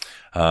those out.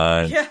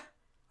 Yeah.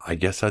 I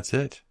guess that's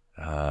it.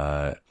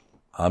 I'm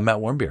Matt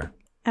Warmbier.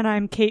 And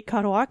I'm Kate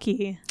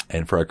Katawaki.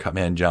 And for our cut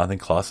man, Jonathan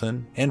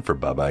Clausen, and for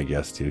Bubba, I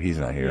guess, too. He's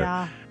not here.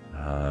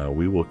 Yeah.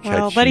 We will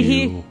catch but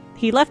you.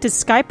 He left his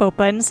Skype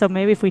open, so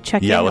maybe if we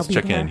check in, yeah, let's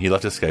check in. He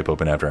left his Skype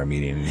open after our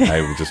meeting. And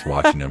I was just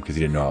watching him because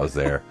he didn't know I was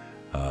there.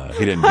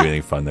 He didn't do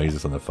anything fun, though. He's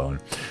just on the phone.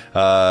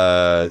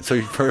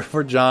 So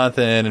for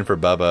Jonathan and for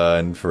Bubba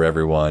and for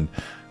everyone,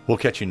 we'll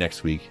catch you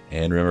next week.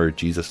 And remember,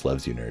 Jesus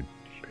loves you, nerd.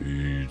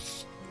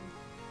 Peace.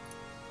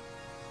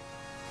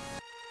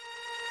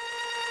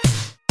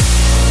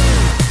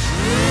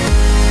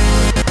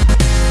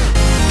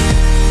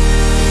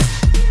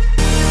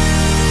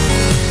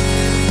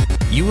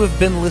 You have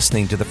been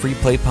listening to the Free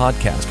Play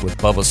Podcast with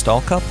Bubba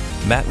Stallcup,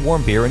 Matt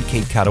Warmbier, and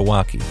Kate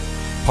Katawaki,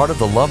 part of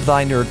the Love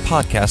Thy Nerd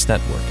Podcast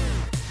Network.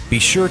 Be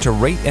sure to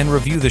rate and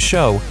review the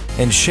show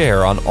and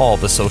share on all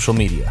the social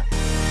media.